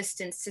the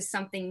resistance to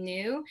something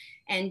new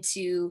and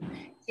to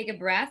take a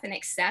breath and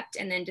accept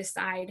and then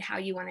decide how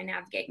you want to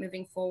navigate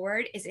moving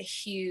forward is a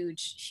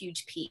huge,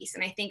 huge piece.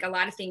 And I think a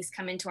lot of things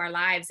come into our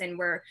lives and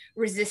we're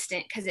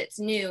resistant because it's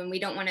new and we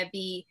don't want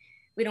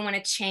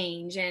to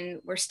change and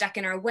we're stuck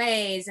in our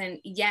ways. And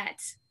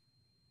yet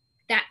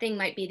that thing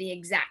might be the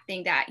exact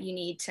thing that you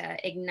need to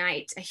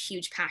ignite a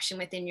huge passion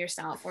within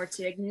yourself or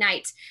to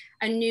ignite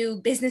a new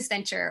business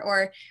venture.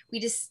 Or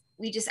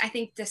I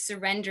think the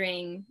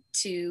surrendering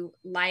to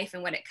life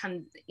and what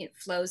it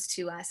flows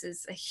to us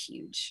is a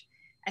huge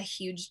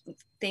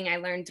thing I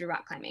learned through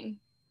rock climbing.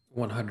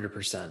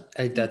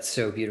 100%. That's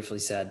so beautifully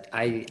said.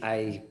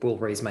 I will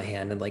raise my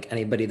hand, and like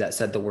anybody that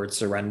said the word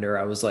surrender,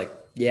 I was like,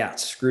 yeah,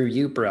 screw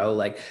you, bro.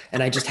 Like,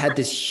 and I just had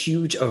this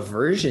huge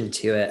aversion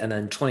to it. And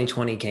then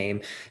 2020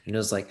 came and it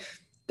was like,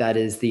 that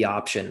is the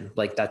option.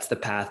 Like that's the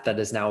path that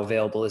is now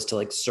available, is to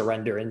like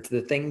surrender into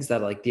the things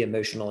that, like the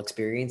emotional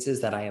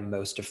experiences that I am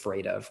most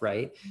afraid of.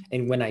 Right.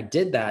 And when I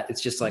did that,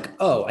 it's just like,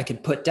 oh, I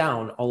could put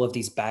down all of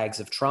these bags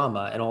of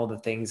trauma and all the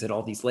things and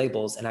all these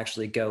labels and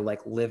actually go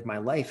like live my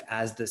life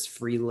as this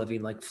free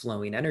living, like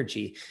flowing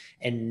energy.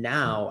 And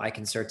now I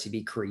can start to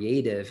be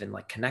creative and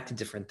like connect to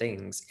different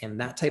things. And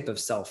that type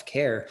of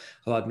self-care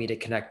allowed me to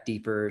connect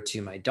deeper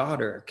to my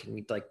daughter,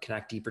 can like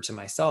connect deeper to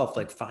myself,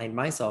 like find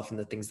myself in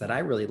the things that I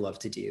really love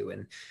to do.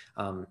 And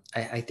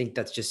I think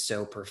that's just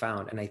so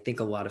profound. And I think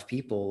a lot of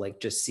people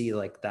like just see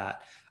like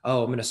that,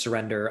 oh, I'm going to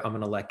surrender, I'm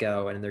going to let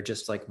go. And they're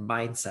just like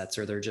mindsets,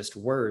 or they're just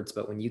words.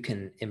 But when you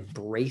can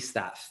embrace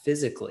that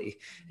physically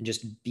and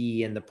just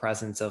be in the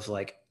presence of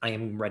like, I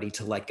am ready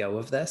to let go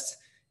of this,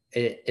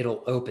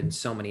 it'll open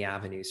so many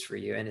avenues for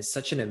you. And it's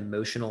such an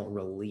emotional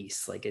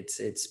release. Like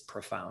it's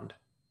profound.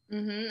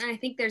 I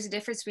think there's a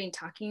difference between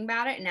talking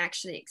about it and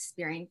actually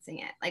experiencing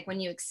it. Like when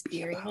you About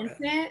experience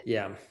it. it,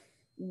 Yeah.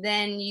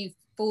 then you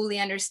fully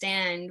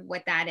understand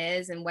what that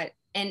is, and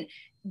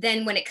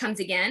then when it comes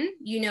again,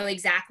 you know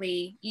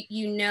exactly,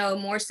 you know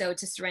more so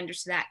to surrender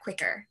to that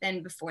quicker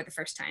than before the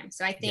first time.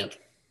 So I Yep. think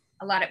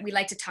we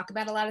like to talk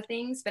about a lot of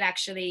things, but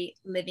actually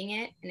living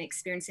it and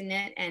experiencing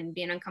it and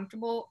being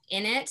uncomfortable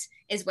in it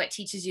is what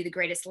teaches you the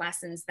greatest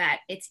lessons, that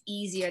it's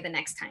easier the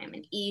next time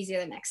and easier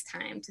the next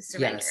time to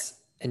surrender. Yes.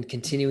 And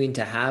continuing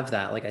to have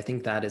that, like, I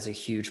think that is a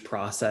huge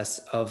process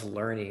of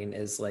learning,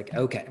 is like,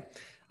 okay,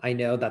 I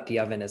know that the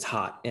oven is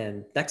hot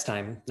and next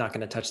time not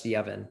going to touch the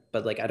oven,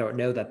 but like, I don't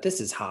know that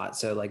this is hot.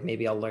 So like,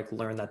 maybe I'll like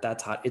learn that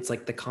that's hot. It's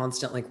like the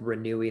constant like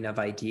renewing of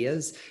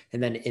ideas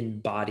and then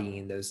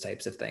embodying those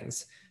types of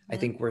things. I Mhm.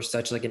 think we're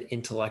such like an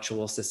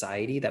intellectual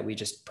society that we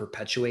just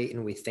perpetuate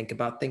and we think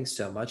about things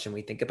so much and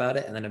we think about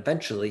it. And then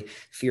eventually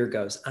fear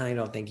goes, I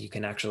don't think you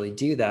can actually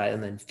do that.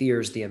 And then fear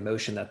is the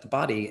emotion that the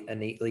body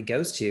innately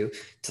goes to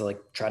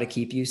like try to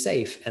keep you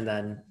safe. And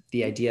then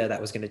the idea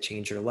that was going to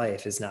change your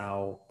life is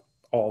now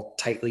all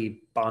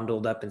tightly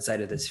bundled up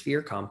inside of this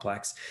fear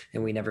complex,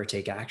 and we never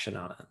take action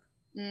on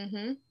it.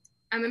 Mm-hmm.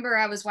 I remember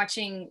I was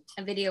watching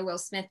a video Will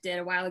Smith did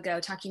a while ago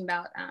talking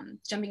about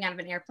jumping out of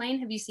an airplane.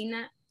 Have you seen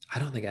that? I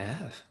don't think I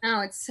have. Oh,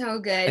 it's so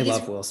good. I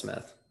love Will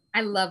Smith. I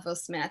love Will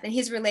Smith, and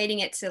he's relating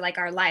it to like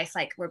our life.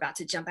 Like we're about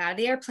to jump out of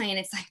the airplane.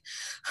 It's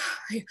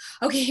like,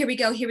 okay, here we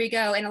go, here we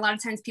go. And a lot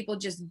of times people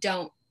just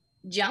don't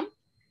jump,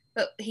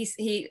 but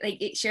he like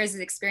it shares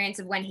his experience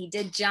of when he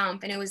did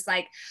jump, and it was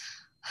like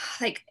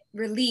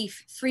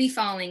relief, free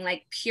falling,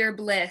 like pure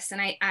bliss. And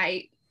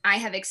I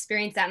have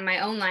experienced that in my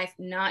own life,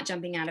 not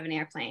jumping out of an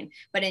airplane,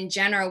 but in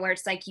general, where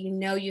it's like,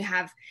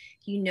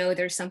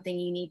 there's something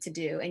you need to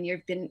do. And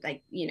you've been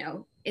like,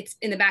 it's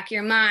in the back of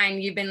your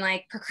mind. You've been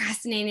like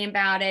procrastinating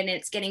about it, and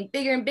it's getting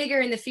bigger and bigger,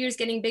 and the fear is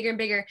getting bigger and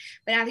bigger.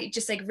 But after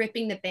just like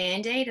ripping the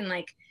Band-Aid and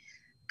like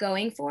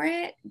going for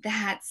it,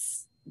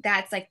 that's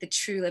like the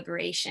true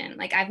liberation.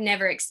 Like I've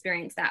never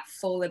experienced that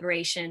full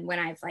liberation when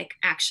I've like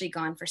actually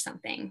gone for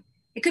something.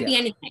 It could Yeah. be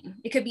anything.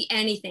 It could be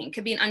anything. It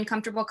could be an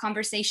uncomfortable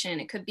conversation.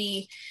 It could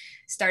be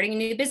starting a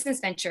new business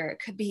venture. It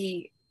could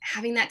be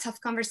having that tough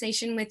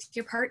conversation with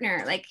your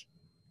partner, like,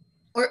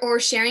 or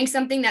sharing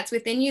something that's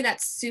within you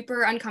that's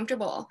super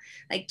uncomfortable,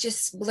 like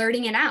just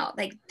blurting it out.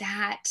 Like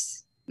that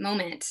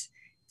moment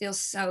feels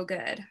so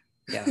good.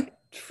 Yeah.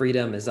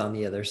 Freedom is on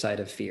the other side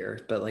of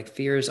fear, but like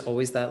fear is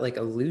always that like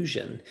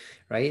illusion,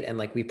 right? And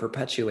like we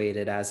perpetuate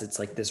it as it's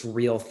like this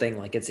real thing,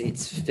 like it's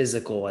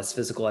physical, as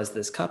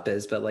this cup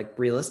is, but like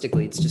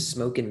realistically it's just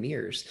smoke and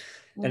mirrors.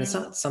 And it's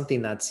Mm. not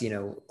something that's,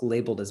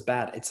 labeled as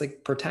bad. It's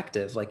like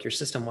protective. Like your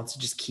system wants to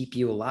just keep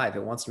you alive.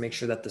 It wants to make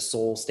sure that the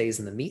soul stays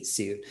in the meat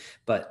suit,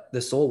 but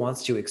the soul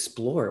wants to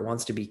explore. It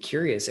wants to be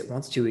curious. It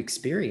wants to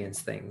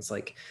experience things.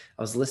 Like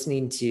I was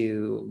listening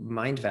to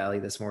Mind Valley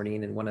this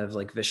morning, and one of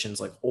like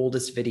Vishen's like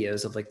oldest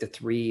videos of like the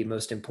three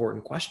most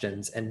important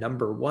questions. And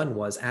number one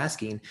was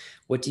asking,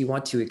 what do you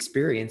want to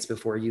experience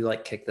before you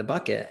like kick the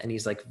bucket? And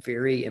he's like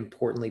very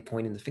importantly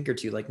pointing the finger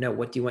to you, like, no,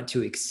 what do you want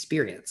to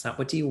experience? Not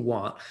what do you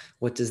want?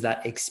 What does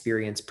that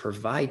experience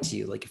provide to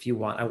you? Like if you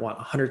want, I want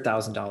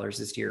 $100,000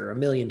 this year or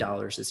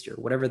 $1,000,000 this year,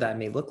 whatever that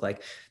may look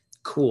like.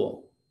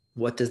 Cool.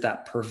 What does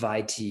that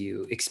provide to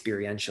you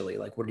experientially?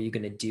 Like, what are you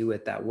going to do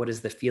with that? What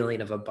does the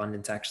feeling of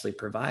abundance actually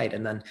provide?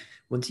 And then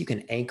once you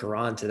can anchor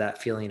on to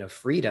that feeling of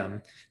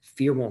freedom,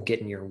 fear won't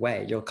get in your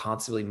way. You're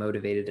constantly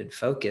motivated and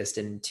focused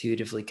and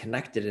intuitively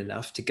connected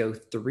enough to go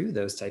through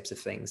those types of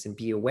things and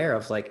be aware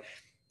of like,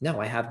 no,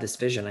 I have this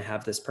vision. I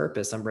have this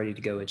purpose. I'm ready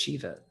to go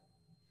achieve it.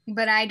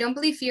 But I don't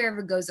believe fear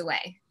ever goes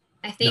away.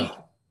 I think,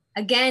 No.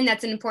 again,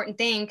 that's an important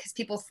thing, because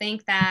people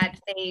think that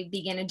they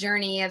begin a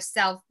journey of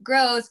self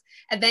growth.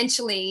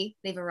 Eventually,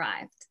 they've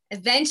arrived.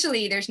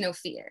 Eventually, there's no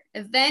fear.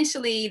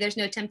 Eventually, there's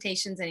no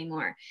temptations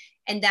anymore.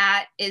 And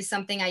that is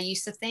something I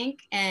used to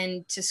think.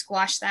 And to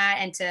squash that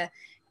and to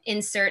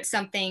insert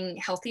something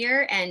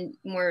healthier and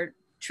more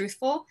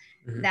truthful,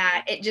 Mhm.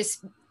 that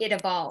it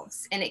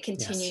evolves and it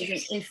continues.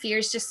 Yes. And fear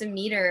is just a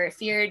meter.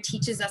 Fear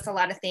teaches us a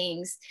lot of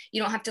things.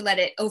 You don't have to let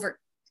it overtake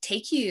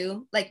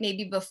you like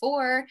maybe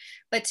before,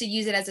 but to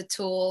use it as a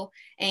tool.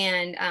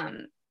 And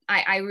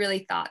I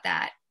really thought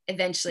that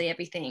eventually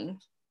everything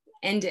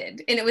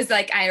ended and it was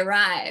like I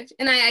arrived.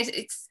 And I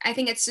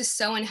think it's just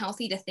so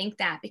unhealthy to think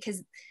that,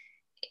 because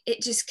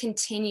it just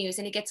continues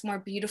and it gets more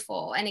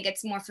beautiful and it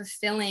gets more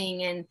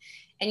fulfilling, and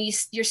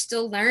you're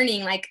still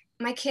learning. Like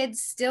my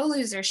kids still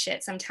lose their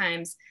shit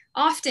sometimes,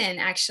 often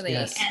actually.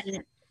 Yes.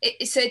 And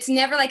so it's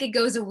never like it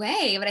goes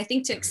away, but I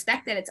think to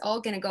expect that it's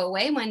all going to go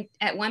away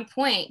at one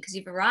point because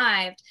you've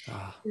arrived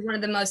Ah. is one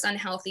of the most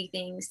unhealthy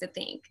things to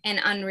think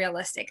and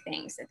unrealistic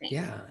things to think.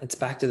 Yeah, it's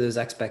back to those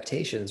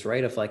expectations,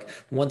 right? Of like,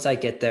 once I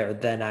get there,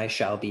 then I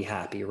shall be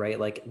happy, right?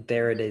 Like,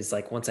 there it is.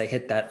 Like, once I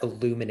hit that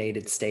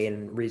illuminated state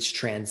and reach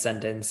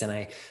transcendence and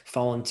I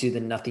fall into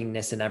the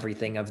nothingness and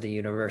everything of the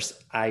universe,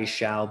 I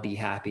shall be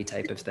happy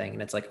type of thing.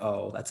 And it's like,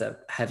 oh, that's a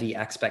heavy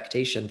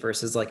expectation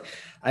versus like,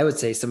 I would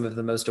say some of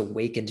the most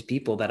awakened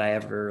people that I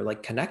ever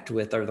like connect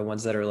with are the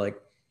ones that are like,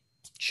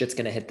 shit's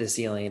going to hit the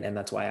ceiling and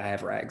that's why I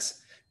have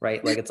rags,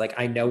 right? Like, it's like,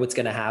 I know what's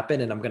going to happen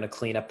and I'm going to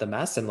clean up the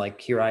mess. And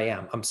like, here I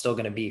am, I'm still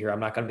going to be here.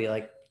 I'm not going to be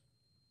like,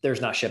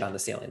 there's not shit on the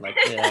ceiling. Like,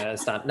 yeah,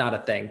 it's not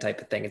a thing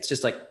type of thing. It's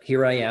just like,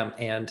 here I am.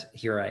 And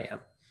here I am.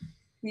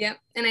 Yep.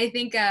 And I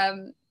think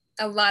a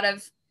lot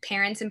of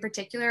parents in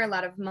particular, a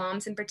lot of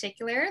moms in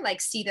particular,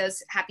 like see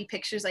those happy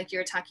pictures like you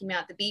were talking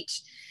about at the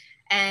beach,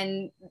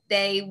 and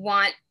they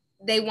want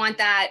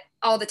that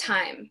all the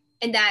time,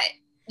 and that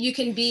you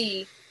can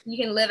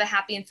live a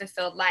happy and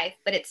fulfilled life,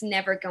 but it's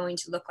never going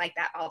to look like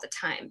that all the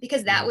time,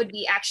 because that would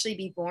be actually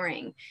be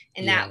boring,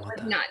 and You don't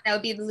want that. that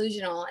would be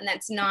delusional, and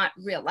that's not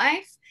real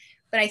life.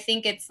 But I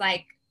think it's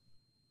like,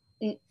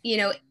 you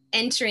know,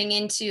 entering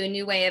into a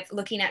new way of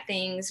looking at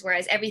things,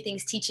 whereas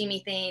everything's teaching me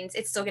things,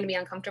 it's still going to be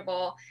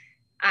uncomfortable.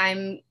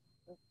 I'm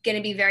going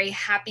to be very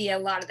happy a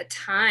lot of the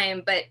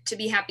time, but to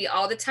be happy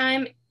all the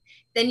time,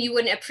 then you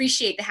wouldn't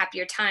appreciate the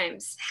happier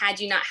times had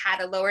you not had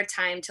a lower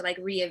time to like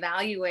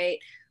reevaluate,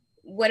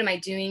 what am I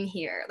doing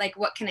here? Like,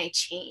 what can I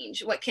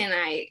change? What can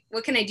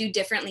I do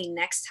differently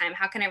next time?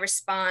 How can I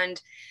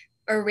respond,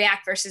 or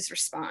react versus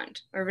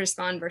respond, or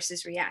respond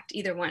versus react,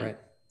 either one. Right.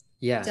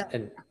 Yeah. So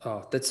And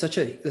oh, such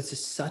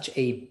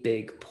a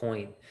big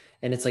point.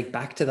 And it's like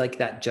back to like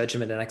that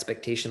judgment and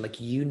expectation. Like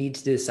you need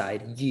to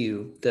decide,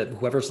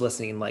 whoever's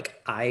listening,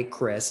 like I,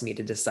 Chris, need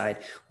to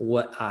decide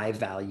what I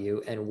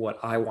value and what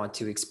I want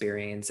to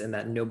experience, and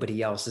that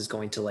nobody else is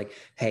going to like,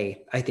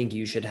 hey, I think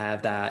you should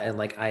have that. And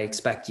like, I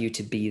expect you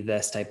to be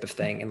this type of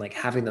thing. And like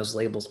having those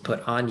labels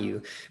put on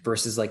you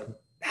versus like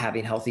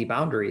having healthy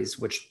boundaries,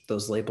 which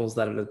those labels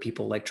that other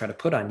people like try to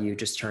put on you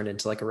just turn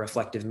into like a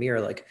reflective mirror.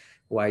 Like,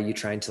 why are you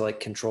trying to like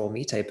control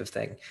me type of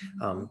thing?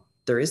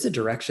 There is a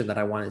direction that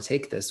I want to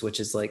take this, which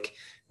is like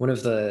one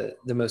of the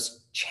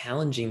most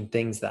challenging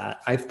things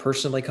that I've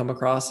personally come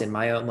across in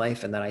my own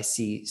life, and that I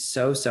see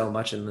so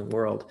much in the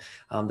world,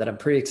 that I'm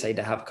pretty excited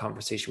to have a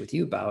conversation with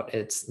you about.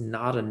 It's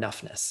not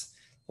enoughness,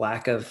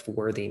 lack of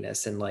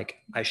worthiness, and like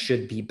I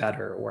should be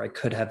better or I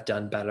could have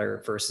done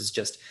better versus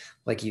just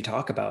like you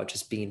talk about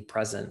just being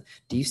present.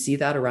 Do you see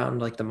that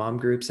around like the mom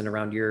groups and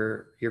around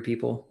your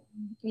people?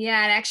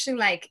 yeah, it actually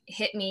like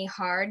hit me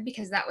hard,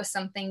 because that was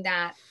something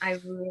that I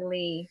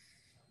really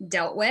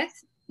dealt with.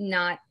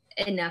 Not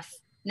enough,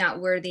 not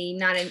worthy,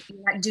 not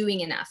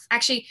doing enough.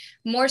 Actually,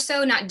 more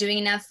so not doing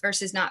enough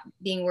versus not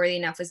being worthy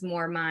enough was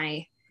more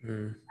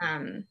Mm,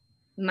 um,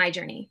 my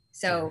journey. yeah.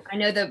 So I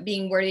know the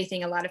being worthy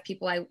thing, a lot of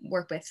people I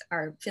work with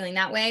are feeling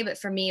that way, but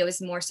for me, it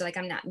was more so like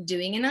I'm not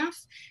doing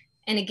enough.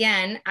 And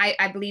again,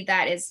 I believe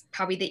that is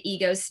probably the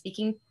ego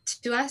speaking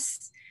to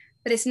us,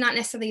 but it's not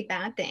necessarily a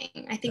bad thing.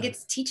 I think Yeah.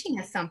 it's teaching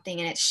us something,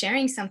 and it's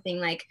sharing something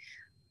like,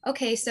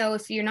 okay, so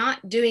if you're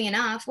not doing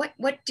enough,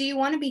 what do you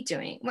want to be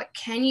doing? What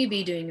can you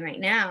be doing right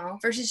now,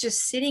 versus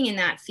just sitting in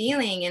that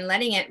feeling and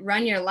letting it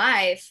run your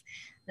life?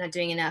 I'm not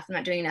doing enough. I'm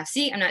not doing enough.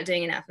 See, I'm not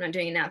doing enough. I'm not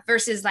doing enough.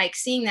 Versus like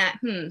seeing that,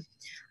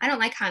 I don't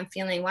like how I'm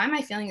feeling. Why am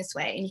I feeling this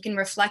way? And you can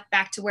reflect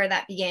back to where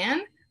that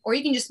began, or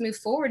you can just move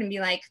forward and be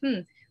like,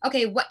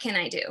 okay, what can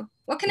I do?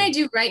 What can I Yeah.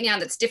 do right now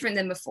that's different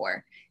than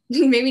before?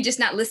 Maybe just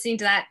not listening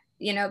to that,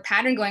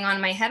 pattern going on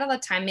in my head all the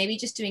time. Maybe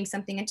just doing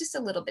something just a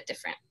little bit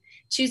different,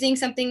 choosing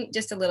something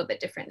just a little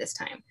bit different this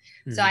time.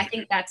 So I Mhm.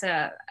 think that's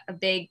a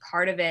big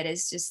part of it,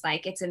 is just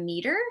like it's a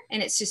meter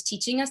and it's just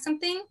teaching us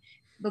something,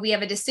 but we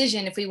have a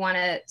decision if we want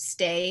to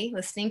stay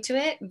listening to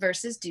it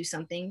versus do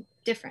something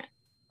different.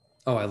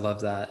 Oh, I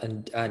love that.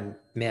 And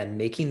man,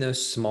 making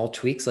those small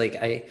tweaks, like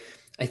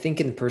I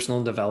think in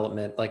personal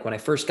development, like when I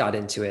first got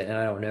into it, and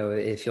I don't know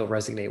if you'll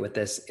resonate with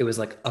this, it was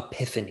like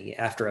epiphany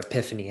after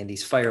epiphany, and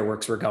these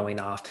fireworks were going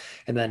off.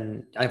 And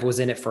then I was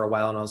in it for a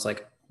while and I was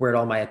like, where'd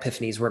all my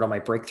epiphanies, where'd all my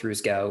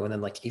breakthroughs go? And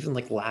then like even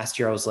like last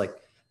year, I was like,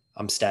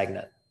 I'm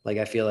stagnant. Like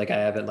I feel like I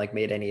haven't like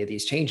made any of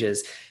these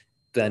changes.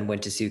 Then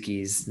went to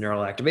Suki's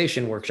neural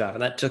activation workshop,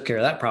 and that took care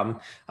of that problem.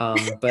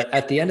 But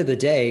at the end of the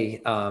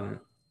day,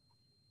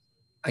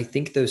 I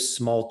think those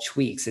small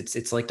tweaks,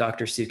 it's like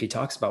Dr. Suki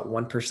talks about,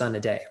 1% a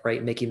day,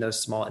 right? Making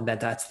those small, and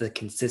that's the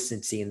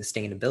consistency and the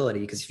sustainability.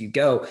 Because if you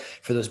go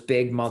for those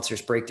big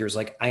monstrous breakthroughs,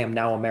 like I am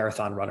now a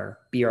marathon runner,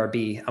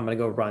 BRB, I'm going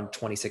to go run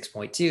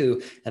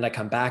 26.2, and I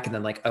come back and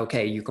then like,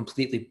 okay, you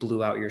completely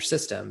blew out your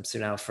system. So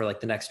now for like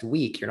the next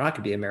week, you're not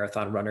going to be a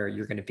marathon runner.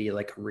 You're going to be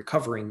like a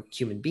recovering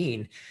human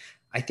being.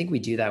 I think we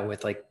do that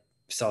with like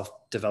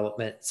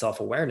self-development,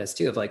 self-awareness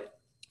too, of like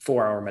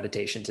 4-hour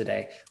meditation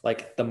today,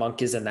 like the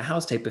monk is in the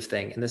house type of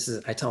thing. And this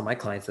is, I tell my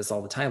clients this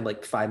all the time,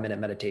 like 5-minute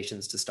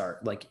meditations to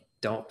start. Like,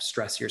 don't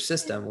stress your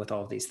system with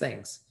all of these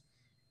things.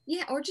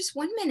 Yeah, or just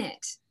 1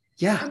 minute.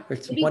 Yeah, Or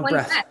it's maybe one one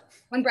breath. breath.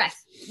 One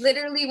breath.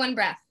 Literally one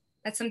breath.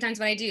 That's sometimes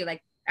what I do.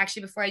 Like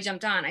actually before I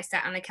jumped on, I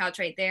sat on the couch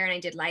right there and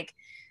I did like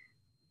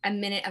a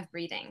minute of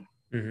breathing.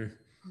 Mm-hmm.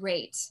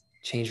 Great.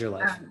 Change your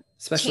life,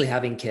 especially Change.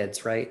 having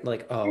kids, right?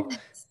 Like, oh,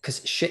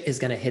 because shit is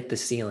going to hit the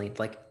ceiling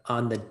like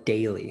on the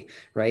daily,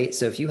 right?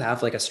 So if you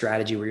have like a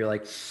strategy where you're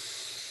like,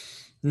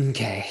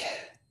 okay,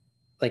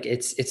 like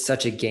it's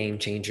such a game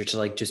changer to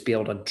like just be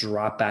able to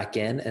drop back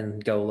in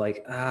and go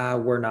like,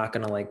 we're not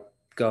going to like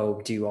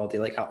go do all the,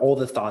 like all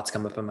the thoughts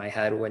come up in my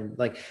head when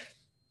like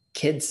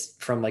kids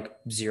from like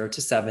 0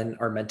 to 7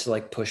 are meant to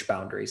like push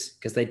boundaries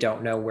because they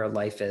don't know where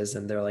life is,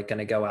 and they're like going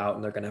to go out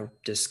and they're going to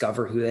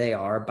discover who they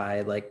are by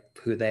like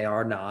who they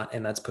are not,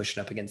 and that's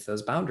pushing up against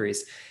those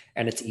boundaries.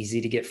 And it's easy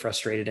to get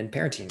frustrated in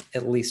parenting,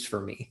 at least for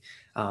me.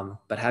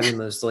 But having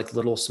those like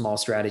little small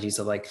strategies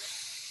of like,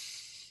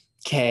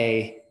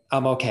 okay,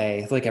 I'm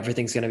okay, like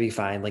everything's going to be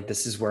fine, like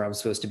this is where I'm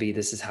supposed to be,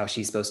 this is how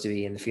she's supposed to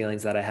be, and the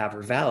feelings that I have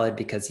are valid,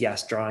 because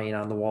yes, drawing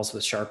on the walls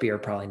with Sharpie are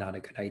probably not a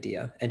good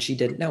idea, and she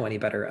didn't know any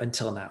better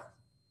until now.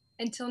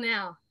 Until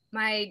now.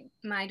 My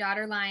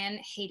daughter Lion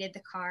hated the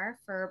car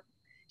for,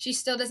 she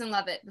still doesn't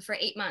love it, but for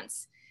 8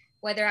 months,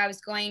 whether I was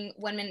going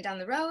 1 minute down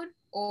the road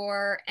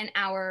or an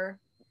hour,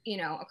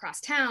 across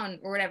town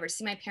or whatever,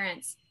 see my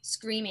parents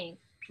screaming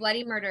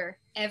bloody murder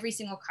every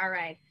single car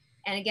ride.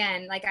 And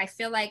again, like I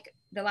feel like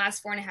the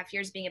last 4.5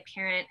 years being a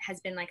parent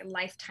has been like a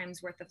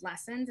lifetime's worth of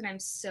lessons, and I'm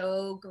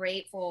so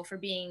grateful for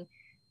being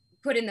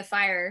put in the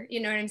fire, you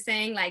know what I'm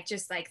saying? Like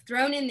just like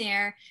thrown in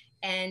there,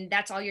 and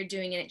that's all you're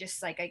doing, and it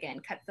just like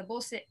again cuts the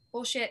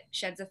bullshit,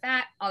 sheds the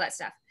fat, all that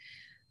stuff.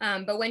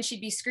 But when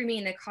she'd be screaming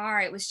in the car,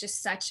 it was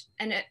just such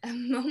a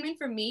moment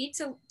for me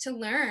to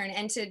learn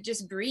and to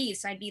just breathe.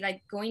 So I'd be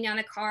like going down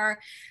a car,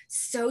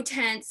 so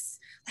tense,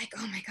 like,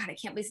 oh my God, I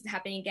can't believe this is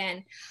happening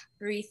again.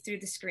 Breathe through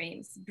the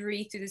screams,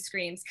 breathe through the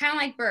screams. Kind of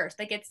like birth.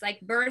 Like it's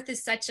like birth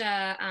is such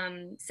a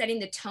setting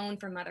the tone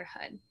for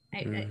motherhood.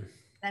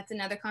 That's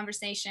another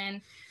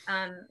conversation,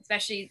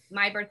 especially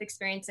my birth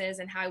experiences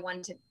and how I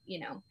wanted to,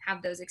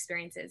 have those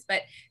experiences.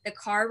 But the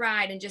car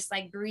ride and just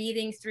like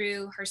breathing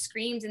through her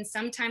screams. And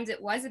sometimes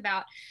it was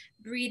about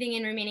breathing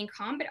and remaining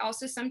calm, but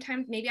also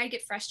sometimes maybe I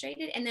get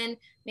frustrated. And then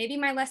maybe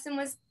my lesson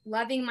was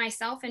loving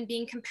myself and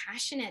being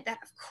compassionate, that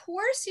of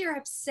course you're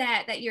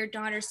upset that your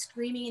daughter's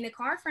screaming in the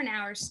car for an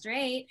hour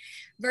straight,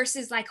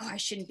 versus like, oh, I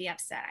shouldn't be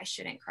upset, I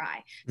shouldn't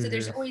cry. So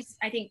there's always,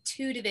 I think,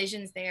 two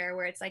divisions there,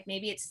 where it's like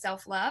maybe it's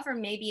self-love, or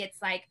maybe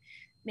it's like,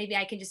 maybe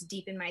I can just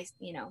deepen my,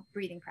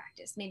 breathing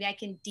practice. Maybe I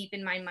can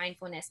deepen my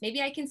mindfulness.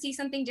 Maybe I can see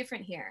something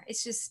different here.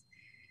 It's just,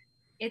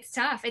 it's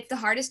tough. It's the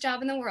hardest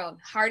job in the world.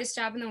 Hardest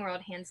job in the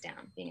world, hands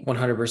down.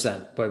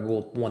 100%, but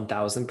we'll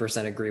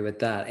 1000% agree with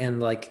that. And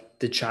like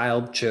the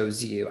child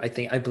chose you.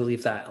 I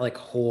believe that like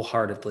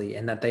wholeheartedly,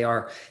 and that they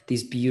are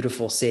these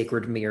beautiful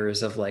sacred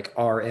mirrors of like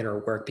our inner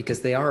work,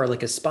 because they are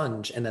like a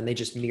sponge, and then they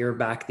just mirror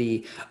back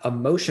the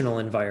emotional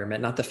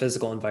environment, not the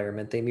physical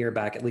environment. They mirror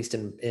back, at least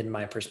in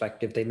my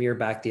perspective, they mirror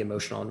back the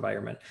emotional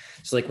environment.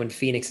 So like when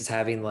Phoenix is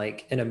having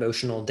like an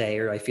emotional day,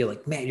 or I feel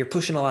like, man, you're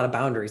pushing a lot of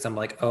boundaries, I'm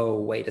like,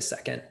 oh, wait a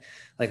second.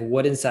 Like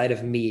what inside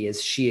of me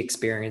is she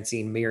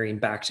experiencing, mirroring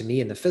back to me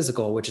in the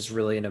physical, which is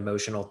really an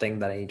emotional thing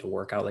that I need to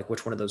work out. Like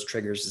which one of those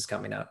triggers is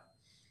coming up?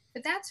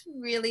 But that's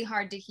really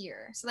hard to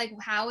hear. So like,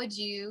 how would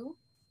you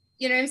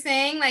know what I'm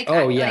saying? Like,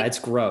 Oh yeah, like it's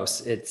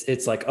gross.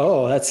 It's like,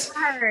 oh,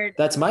 hard.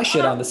 that's my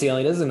shit Oh, on the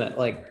ceiling, isn't it?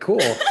 Like, cool.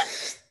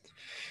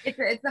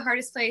 it's the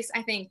hardest place,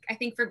 I think. I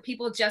think for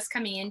people just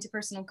coming into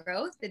personal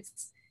growth,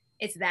 it's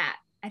that.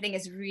 I think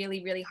it's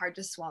really, really hard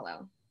to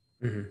swallow.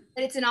 Mm-hmm.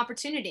 But it's an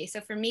opportunity.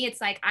 So for me,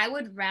 it's like I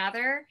would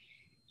rather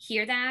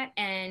hear that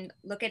and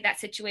look at that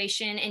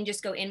situation and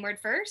just go inward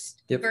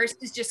first, Yep.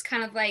 versus just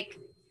kind of like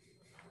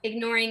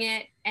ignoring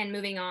it and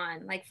moving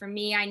on. Like for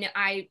me, I know,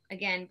 I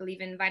again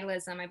believe in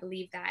vitalism. I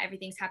believe that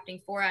everything's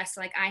happening for us.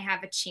 Like I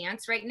have a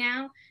chance right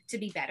now to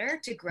be better,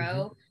 to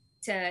grow,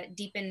 to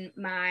deepen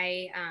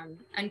my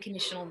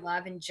unconditional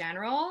love in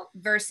general,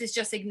 versus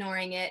just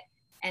ignoring it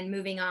and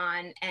moving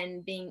on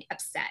and being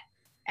upset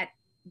at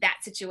that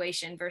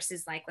situation,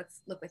 versus like,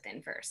 let's look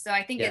within first. So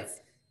I think Yeah.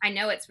 I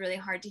know it's really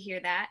hard to hear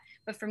that,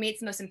 but for me,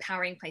 it's the most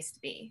empowering place to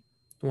be.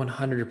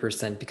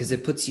 100%, because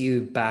it puts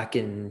you back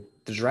in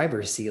the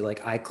driver's seat.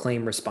 Like I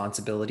claim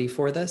responsibility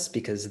for this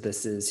because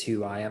this is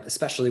who I am,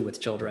 especially with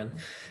children.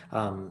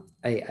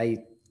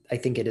 I I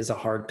think it is a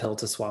hard pill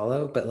to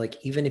swallow, but like,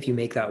 even if you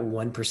make that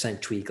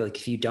 1% tweak, like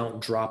if you don't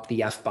drop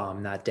the F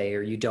bomb that day,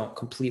 or you don't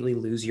completely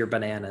lose your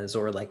bananas,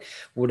 or like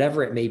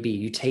whatever it may be,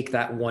 you take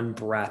that one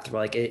breath,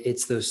 like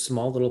it's those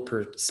small little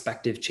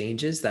perspective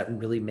changes that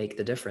really make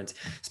the difference.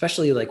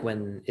 Especially like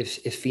when,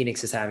 if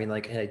Phoenix is having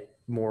like a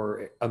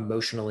more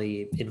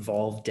emotionally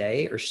involved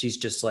day, or she's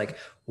just like,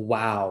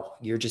 wow,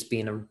 you're just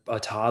being a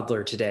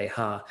toddler today,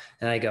 huh?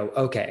 And I go,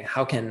 okay,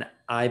 how can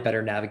I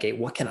better navigate?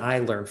 What can I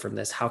learn from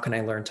this? How can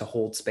I learn to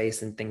hold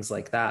space and things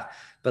like that?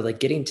 But like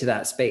getting to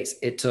that space,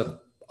 it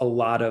took a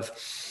lot of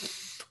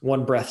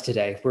one breath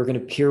today.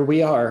 Here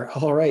we are.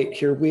 All right,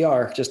 here we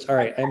are. Just, all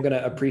right, I'm going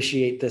to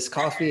appreciate this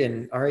coffee.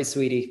 And all right,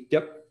 sweetie.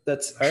 Yep,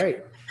 that's all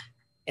right.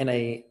 And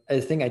a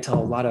thing I tell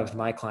a lot of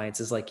my clients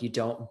is like, you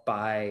don't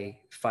buy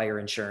fire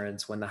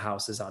insurance when the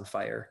house is on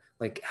fire.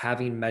 Like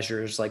having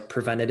measures like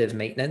preventative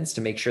maintenance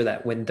to make sure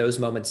that when those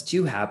moments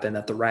do happen,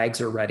 that the rags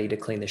are ready to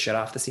clean the shit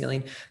off the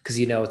ceiling, because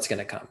you know it's going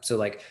to come. So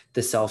like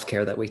the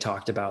self-care that we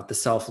talked about, the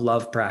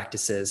self-love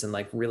practices, and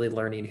like really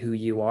learning who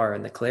you are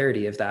and the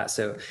clarity of that.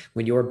 So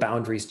when your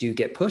boundaries do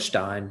get pushed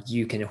on,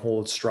 you can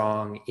hold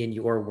strong in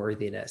your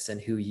worthiness and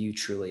who you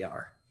truly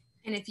are.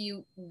 And if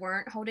you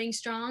weren't holding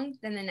strong,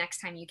 then the next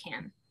time you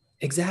can.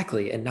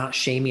 Exactly. And not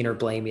shaming or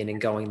blaming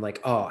and going like,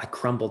 oh, I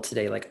crumbled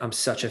today. Like, I'm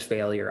such a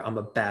failure. I'm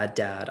a bad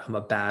dad. I'm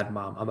a bad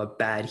mom. I'm a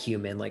bad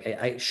human. Like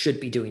I should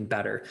be doing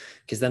better,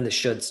 because then the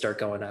should start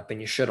going up and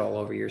you should all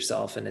over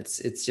yourself. And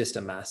it's just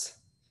a mess.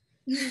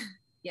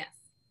 Yes.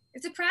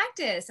 It's a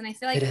practice. And I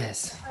feel It like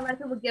is. a lot of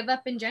people give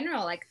up in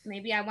general. Like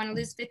maybe I want to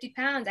lose 50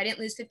 pounds. I didn't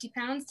lose 50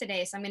 pounds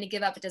today, so I'm going to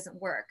give up. It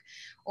doesn't work.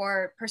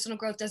 Or personal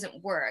growth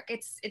doesn't work.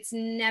 It's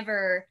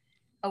never,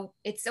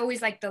 it's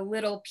always like the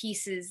little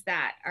pieces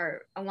that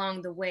are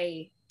along the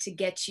way to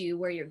get you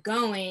where you're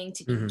going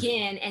to Mm-hmm.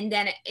 begin. And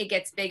then it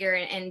gets bigger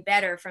and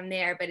better from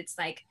there. But it's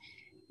like,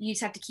 you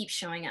just have to keep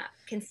showing up.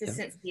 Yep.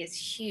 Consistency is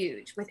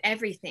huge with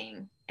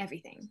everything,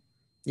 everything.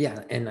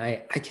 Yeah. And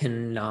I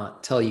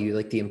cannot tell you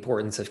like the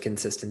importance of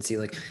consistency.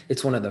 Like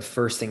it's one of the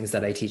first things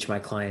that I teach my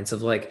clients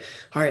of like,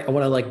 all right, I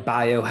want to like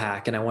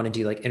biohack, and I want to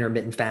do like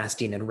intermittent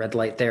fasting and red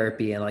light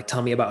therapy, and like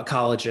tell me about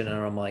collagen. And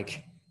I'm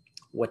like,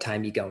 what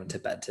time you going to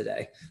bed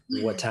today?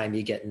 What time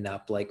you getting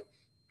up? Like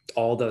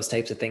all those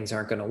types of things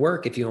aren't going to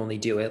work if you only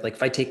do it. Like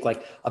if I take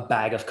like a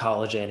bag of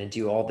collagen and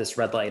do all this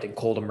red light and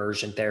cold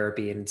immersion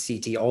therapy and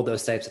CT, all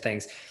those types of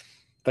things,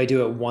 if I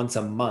do it once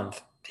a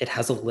month, it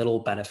has a little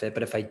benefit.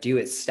 But if I do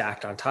it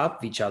stacked on top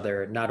of each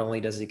other, not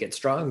only does it get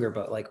stronger,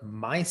 but like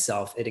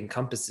myself, it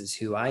encompasses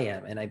who I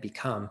am, and I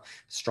become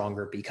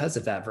stronger because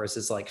of that.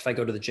 Versus like if I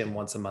go to the gym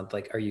once a month,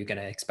 like, are you going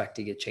to expect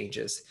to get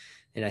changes?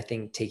 And I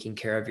think taking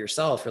care of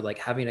yourself, or like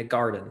having a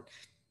garden,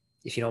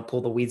 if you don't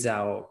pull the weeds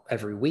out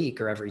every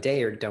week or every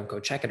day, or don't go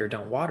check it or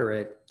don't water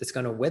it, it's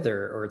going to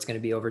wither, or it's going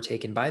to be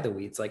overtaken by the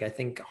weeds. Like I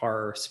think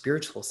our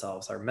spiritual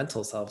selves, our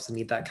mental selves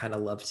need that kind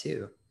of love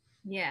too.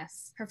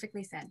 Yes,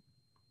 perfectly said.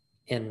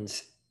 And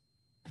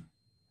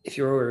if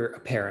you're a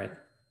parent,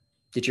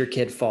 did your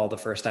kid fall the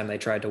first time they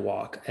tried to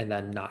walk and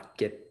then not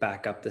get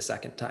back up the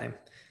second time?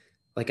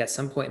 Like at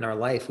some point in our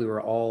life, we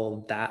were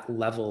all that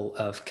level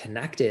of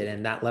connected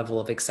and that level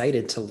of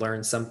excited to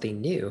learn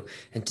something new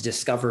and to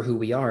discover who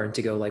we are and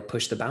to go like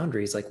push the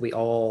boundaries. Like we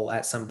all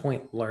at some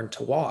point learned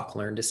to walk,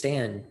 learn to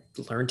stand,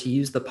 learn to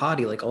use the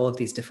potty, like all of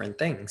these different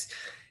things.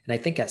 And I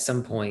think at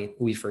some point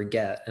we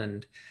forget.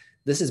 And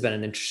this has been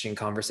an interesting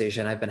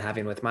conversation I've been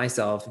having with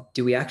myself.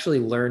 Do we actually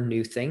learn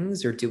new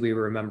things, or do we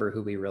remember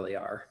who we really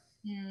are?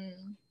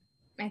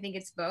 I think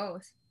it's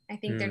both. I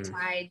think they're Mm,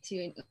 tied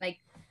to like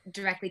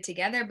directly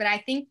together. But I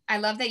think I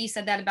love that you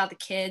said that about the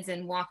kids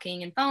and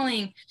walking and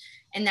falling.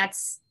 And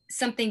that's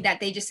something that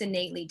they just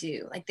innately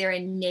do. Like they're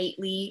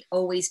innately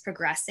always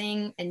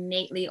progressing,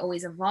 innately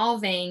always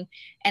evolving.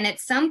 And at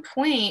some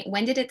point,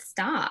 when did it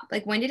stop?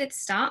 Like when did it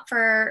stop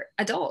for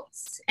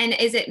adults? And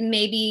is it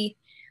maybe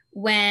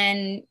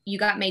when you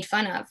got made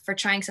fun of for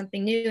trying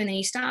something new and then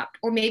you stopped?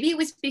 Or maybe it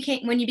was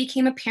became when you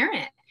became a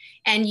parent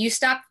and you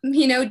stop,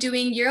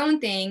 doing your own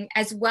thing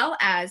as well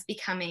as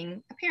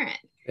becoming a parent.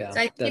 yeah, So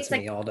I think that's it's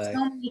like me all day.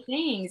 so many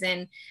things.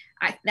 And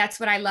that's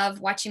what I love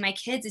watching my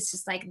kids. It's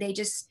just like they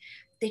just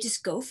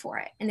go for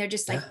it. And they're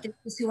just Yeah. like, this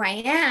is who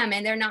I am.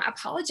 And they're not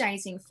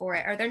apologizing for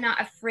it, or they're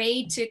not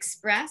afraid to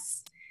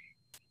express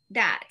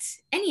that,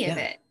 any of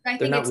Yeah. it. I They're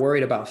think not it's,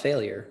 worried about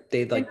failure.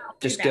 They they're like not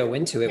worried just about go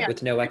into it it.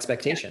 with no Yeah.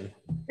 expectation.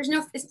 There's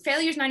no,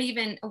 failure's not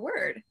even a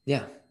word.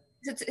 Yeah.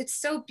 It's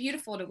so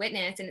beautiful to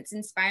witness, and it's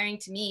inspiring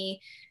to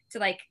me to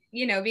like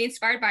be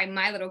inspired by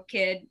my little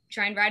kid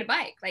trying to ride a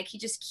bike. Like he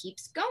just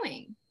keeps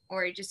going,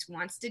 or he just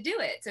wants to do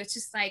it. So it's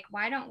just like,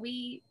 why don't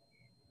we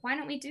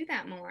do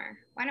that more?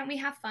 Why don't we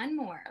have fun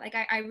more? Like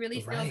I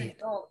really feel as an Right.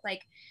 adult,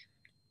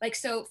 like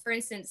so for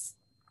instance,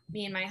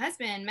 me and my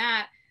husband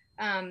Matt,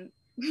 um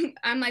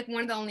I'm like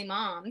one of the only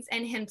moms,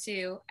 and him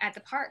too, at the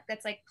park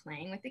that's like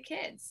playing with the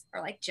kids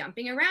or like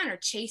jumping around or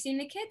chasing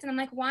the kids. And I'm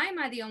like, why am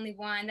I the only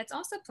one that's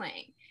also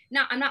playing?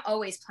 Now, I'm not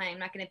always playing. I'm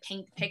not going to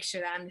paint the picture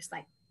that I'm just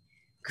like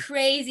The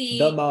crazy.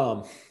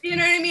 mom. You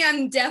know what I mean?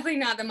 I'm definitely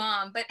not the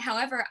mom. But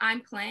however,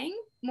 I'm playing,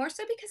 more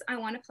so because I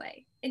want to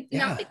play, and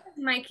not Yeah, because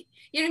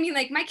you know what I mean?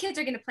 Like my kids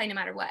are going to play no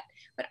matter what,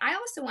 but I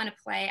also want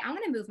to play. I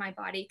want to move my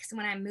body because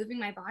when I'm moving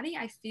my body,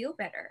 I feel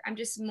better. I'm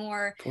just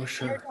more for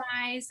sure.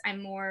 energized.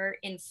 I'm more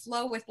in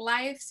flow with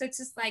life. So it's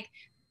just like,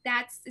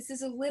 this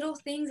is a little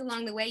things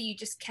along the way you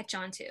just catch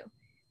on to.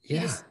 You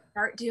Yeah. just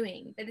start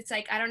doing, but it's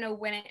like, I don't know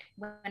when it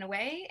went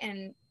away.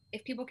 And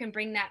if people can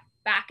bring that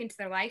back into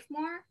their life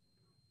more,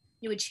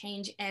 it would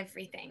change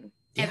everything,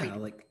 Yeah,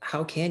 everything. like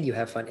how can you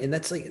have fun? And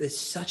that's like it's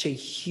such a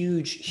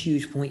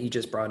huge point you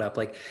just brought up.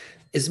 Like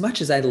as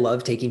much as I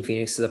love taking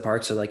Phoenix to the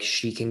park so like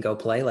she can go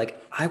play,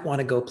 like I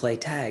want to go play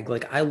tag.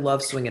 Like I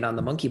love swinging on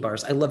the monkey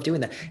bars. I love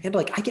doing that. And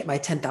like I get my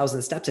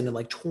 10,000 steps in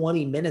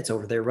 20 minutes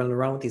over there running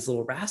around with these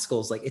little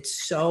rascals. Like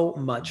it's so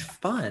much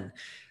fun.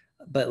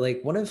 But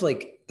like one of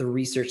like the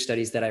research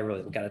studies that I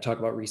really got to talk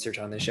about research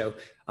on this show,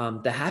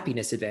 the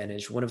happiness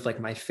advantage, one of like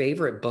my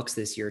favorite books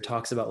this year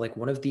talks about like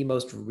one of the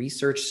most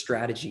research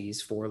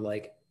strategies for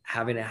like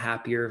having a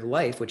happier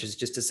life, which is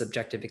just a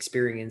subjective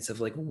experience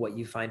of like what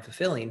you find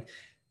fulfilling,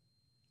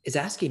 is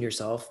asking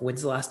yourself,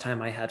 when's the last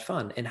time I had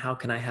fun and how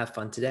can I have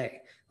fun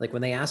today? Like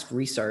when they ask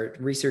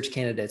research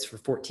candidates for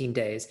 14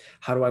 days,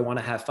 how do I want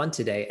to have fun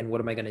today and what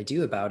am I going to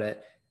do about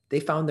it? They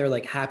found their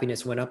like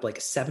happiness went up like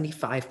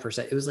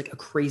 75%. It was like a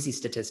crazy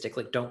statistic.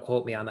 Like don't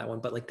quote me on that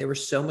one, but like they were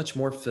so much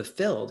more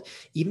fulfilled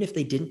even if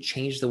they didn't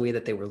change the way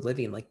that they were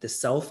living. Like the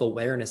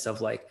self-awareness of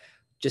like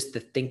just the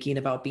thinking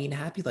about being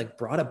happy like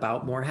brought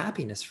about more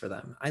happiness for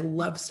them. I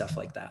love stuff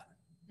like that.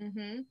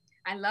 Mm-hmm.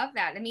 I love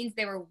that. That means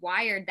they were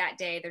wired that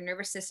day. Their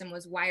nervous system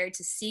was wired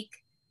to seek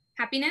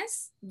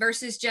happiness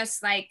versus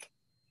just like,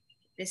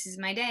 this is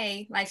my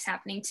day, life's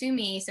happening to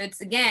me. So it's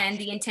again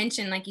the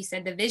intention, like you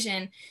said, the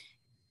vision.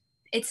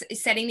 It's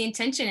setting the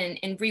intention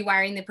and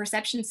rewiring the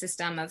perception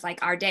system of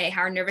like our day,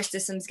 how our nervous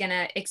system's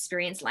gonna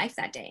experience life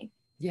that day.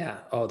 Yeah.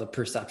 Oh, the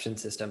perception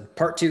system.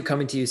 Part two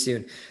coming to you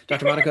soon.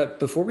 Dr. Monica,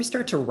 before we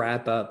start to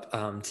wrap up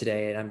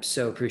today, and I'm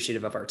so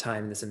appreciative of our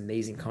time, this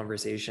amazing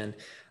conversation.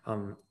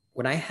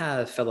 When I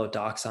have fellow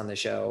docs on the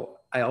show,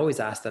 I always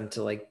ask them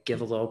to like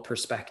give a little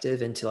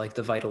perspective into like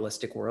the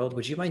vitalistic world.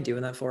 Would you mind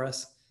doing that for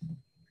us?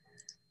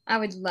 I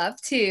would love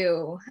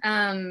to.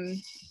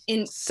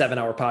 In 7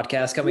 hour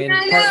podcast coming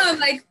Yeah, in I part. know.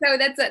 Like, so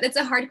that's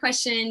a hard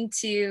question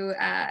to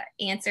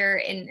answer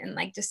in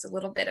like just a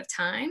little bit of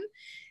time.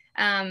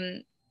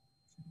 Um,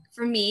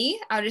 for me,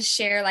 I'll just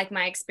share like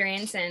my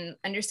experience and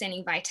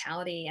understanding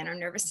vitality and our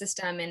nervous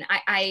system. And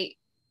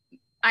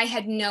I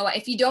had no,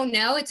 if you don't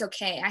know, it's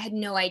okay. I had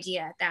no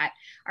idea that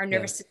our Yeah.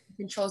 nervous system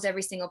controls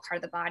every single part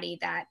of the body,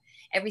 that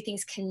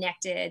everything's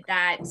connected,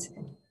 that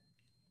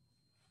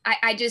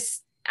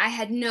I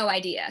had no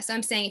idea. So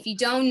I'm saying if you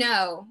don't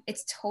know,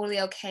 it's totally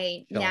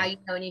okay. Now Sure. you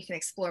know and you can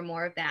explore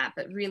more of that.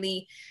 But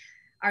really,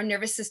 our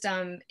nervous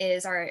system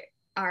is our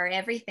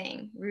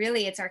everything.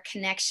 Really, it's our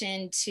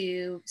connection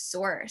to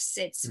source.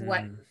 It's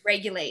what Mm,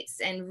 regulates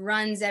and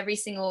runs every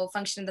single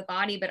function of the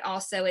body, but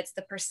also it's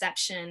the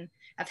perception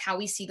of how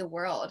we see the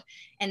world.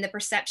 And the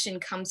perception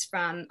comes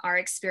from our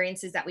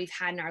experiences that we've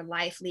had in our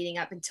life leading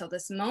up until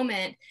this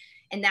moment.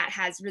 And that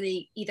has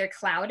really either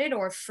clouded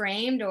or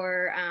framed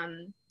or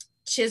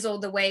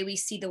chiseled the way we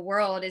see the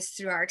world is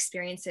through our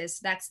experiences.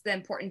 So that's the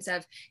importance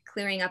of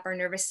clearing up our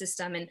nervous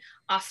system and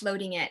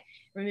offloading it,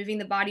 removing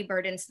the body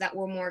burden so that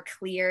we're more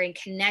clear and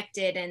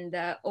connected and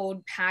the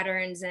old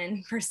patterns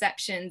and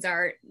perceptions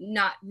are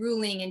not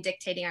ruling and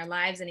dictating our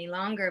lives any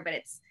longer, but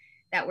it's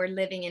that we're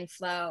living in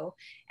flow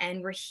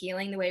and we're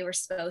healing the way we're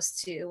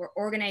supposed to, we're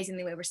organizing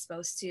the way we're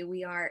supposed to,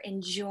 we are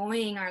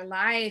enjoying our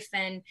life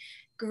and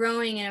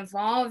growing and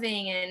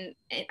evolving. And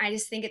I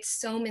just think it's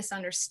so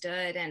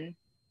misunderstood. And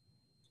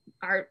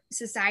our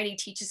society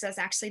teaches us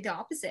actually the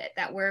opposite,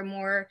 that we're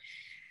more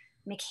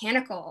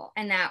mechanical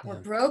and that we're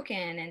yeah.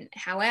 broken. And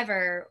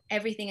however,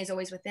 everything is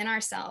always within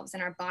ourselves,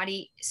 and our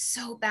body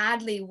so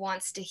badly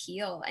wants to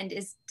heal and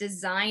is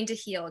designed to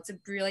heal. It's a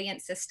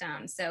brilliant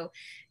system. So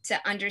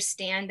to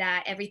understand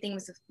that everything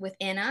was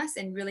within us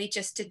and really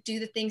just to do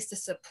the things to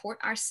support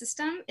our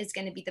system is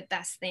going to be the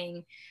best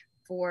thing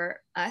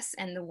for us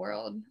and the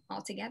world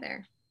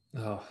altogether.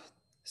 Oh,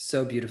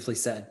 so beautifully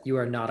said. You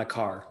are not a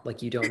car.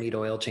 Like you don't need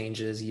oil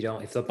changes. You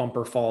don't, if the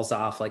bumper falls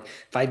off, like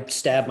if I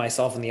stab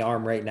myself in the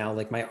arm right now,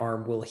 like my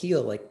arm will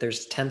heal. Like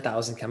there's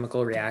 10,000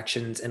 chemical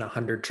reactions in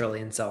 100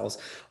 trillion cells,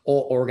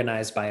 all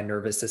organized by a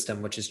nervous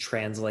system, which is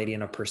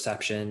translating a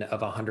perception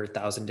of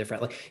 100,000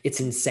 different, like it's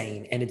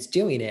insane and it's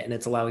doing it. And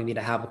it's allowing me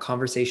to have a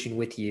conversation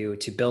with you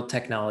to build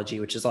technology,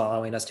 which is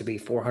allowing us to be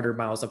 400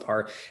 miles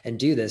apart and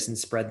do this and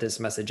spread this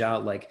message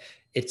out. Like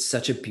it's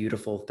such a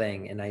beautiful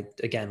thing. And I,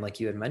 again, like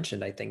you had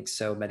mentioned, I think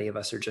so many of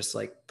us are just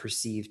like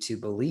perceived to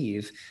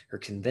believe or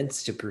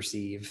convinced to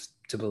perceive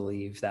to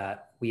believe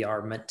that we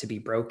are meant to be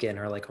broken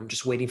or like, I'm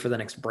just waiting for the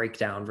next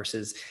breakdown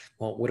versus,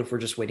 well, what if we're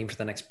just waiting for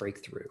the next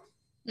breakthrough?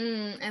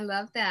 I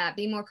love that.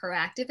 Be more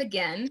proactive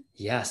again.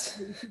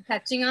 Yes.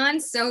 Touching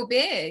on so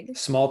big.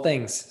 Small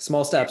things,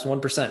 small steps,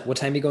 1%. What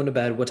time you going to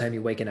bed? What time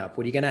you waking up?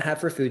 What are you going to have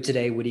for food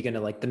today? What are you going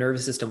to like? The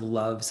nervous system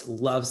loves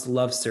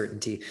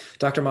certainty.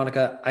 Dr.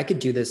 Monica, I could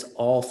do this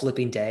all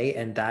flipping day.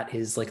 And that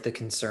is like the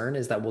concern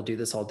is that we'll do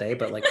this all day,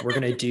 but like we're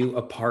going to do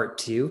a part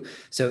 2.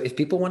 So if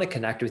people want to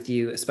connect with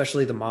you,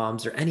 especially the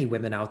moms or any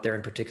women out there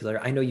in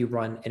particular, I know you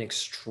run an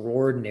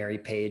extraordinary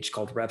page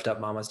called Revved Up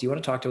Mamas. Do you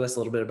want to talk to us a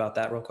little bit about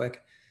that real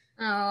quick?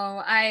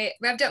 Oh,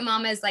 Revved Up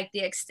Mama is like the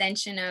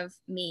extension of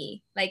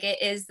me. Like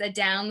it is the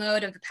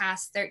download of the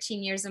past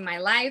 13 years of my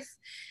life.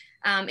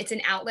 It's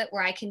an outlet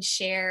where I can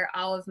share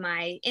all of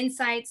my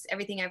insights,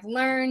 everything I've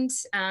learned,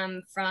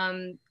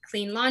 from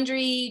clean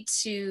laundry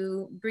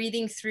to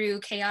breathing through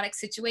chaotic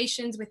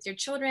situations with your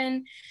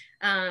children,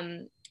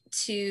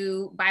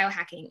 to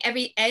biohacking.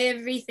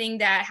 Everything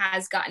that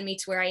has gotten me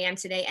to where I am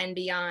today and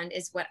beyond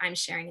is what I'm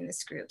sharing in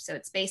this group. So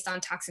it's based on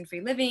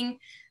toxin-free living,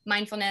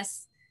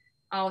 mindfulness,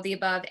 all of the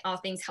above, all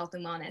things health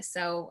and wellness.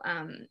 So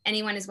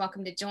anyone is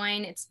welcome to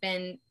join. It's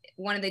been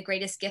one of the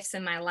greatest gifts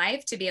in my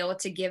life to be able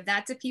to give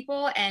that to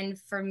people and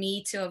for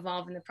me to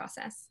evolve in the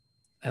process.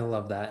 I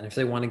love that. And if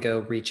they want to go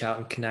reach out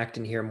and connect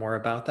and hear more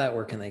about that,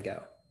 where can they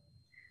go?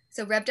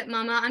 So Revved Up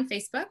Mama on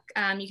Facebook.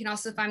 You can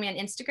also find me on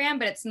Instagram,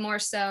 but it's more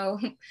so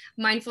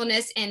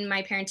mindfulness in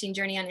my parenting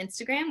journey on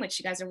Instagram, which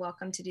you guys are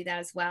welcome to do that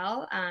as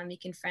well. You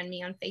can friend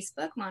me on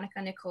Facebook,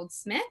 Monica Nicole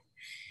Smith,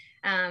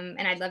 and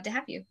I'd love to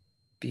have you.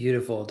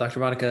 Beautiful. Dr.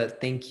 Monica,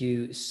 thank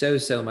you so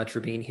much for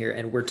being here.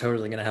 And we're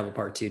totally going to have a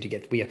part 2 to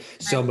get, we have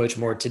so much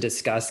more to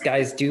discuss.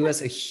 Guys, do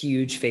us a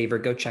huge favor.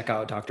 Go check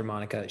out Dr.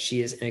 Monica.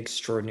 She is an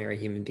extraordinary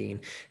human being.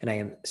 And I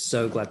am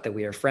so glad that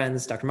we are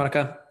friends. Dr.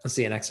 Monica, I'll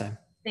see you next time.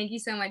 Thank you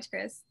so much,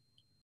 Chris.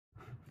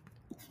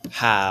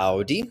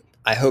 Howdy.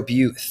 I hope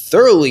you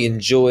thoroughly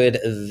enjoyed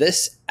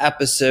this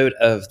episode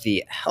of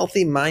the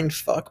Healthy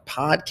Mindfuck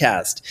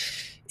podcast.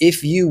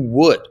 If you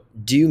would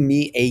do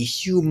me a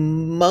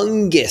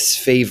humongous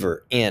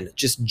favor and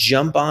just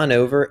jump on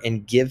over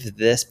and give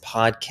this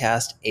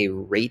podcast a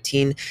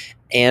rating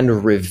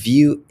and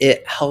review,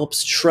 it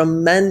helps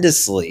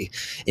tremendously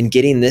in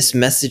getting this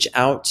message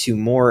out to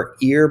more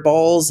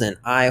earballs and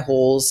eye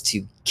holes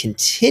to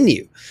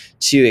continue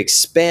to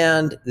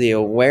expand the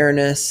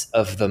awareness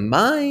of the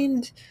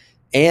mind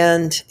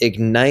and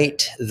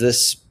ignite the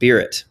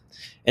spirit.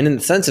 And in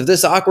the sense of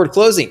this awkward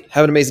closing,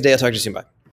 have an amazing day. I'll talk to you soon. Bye.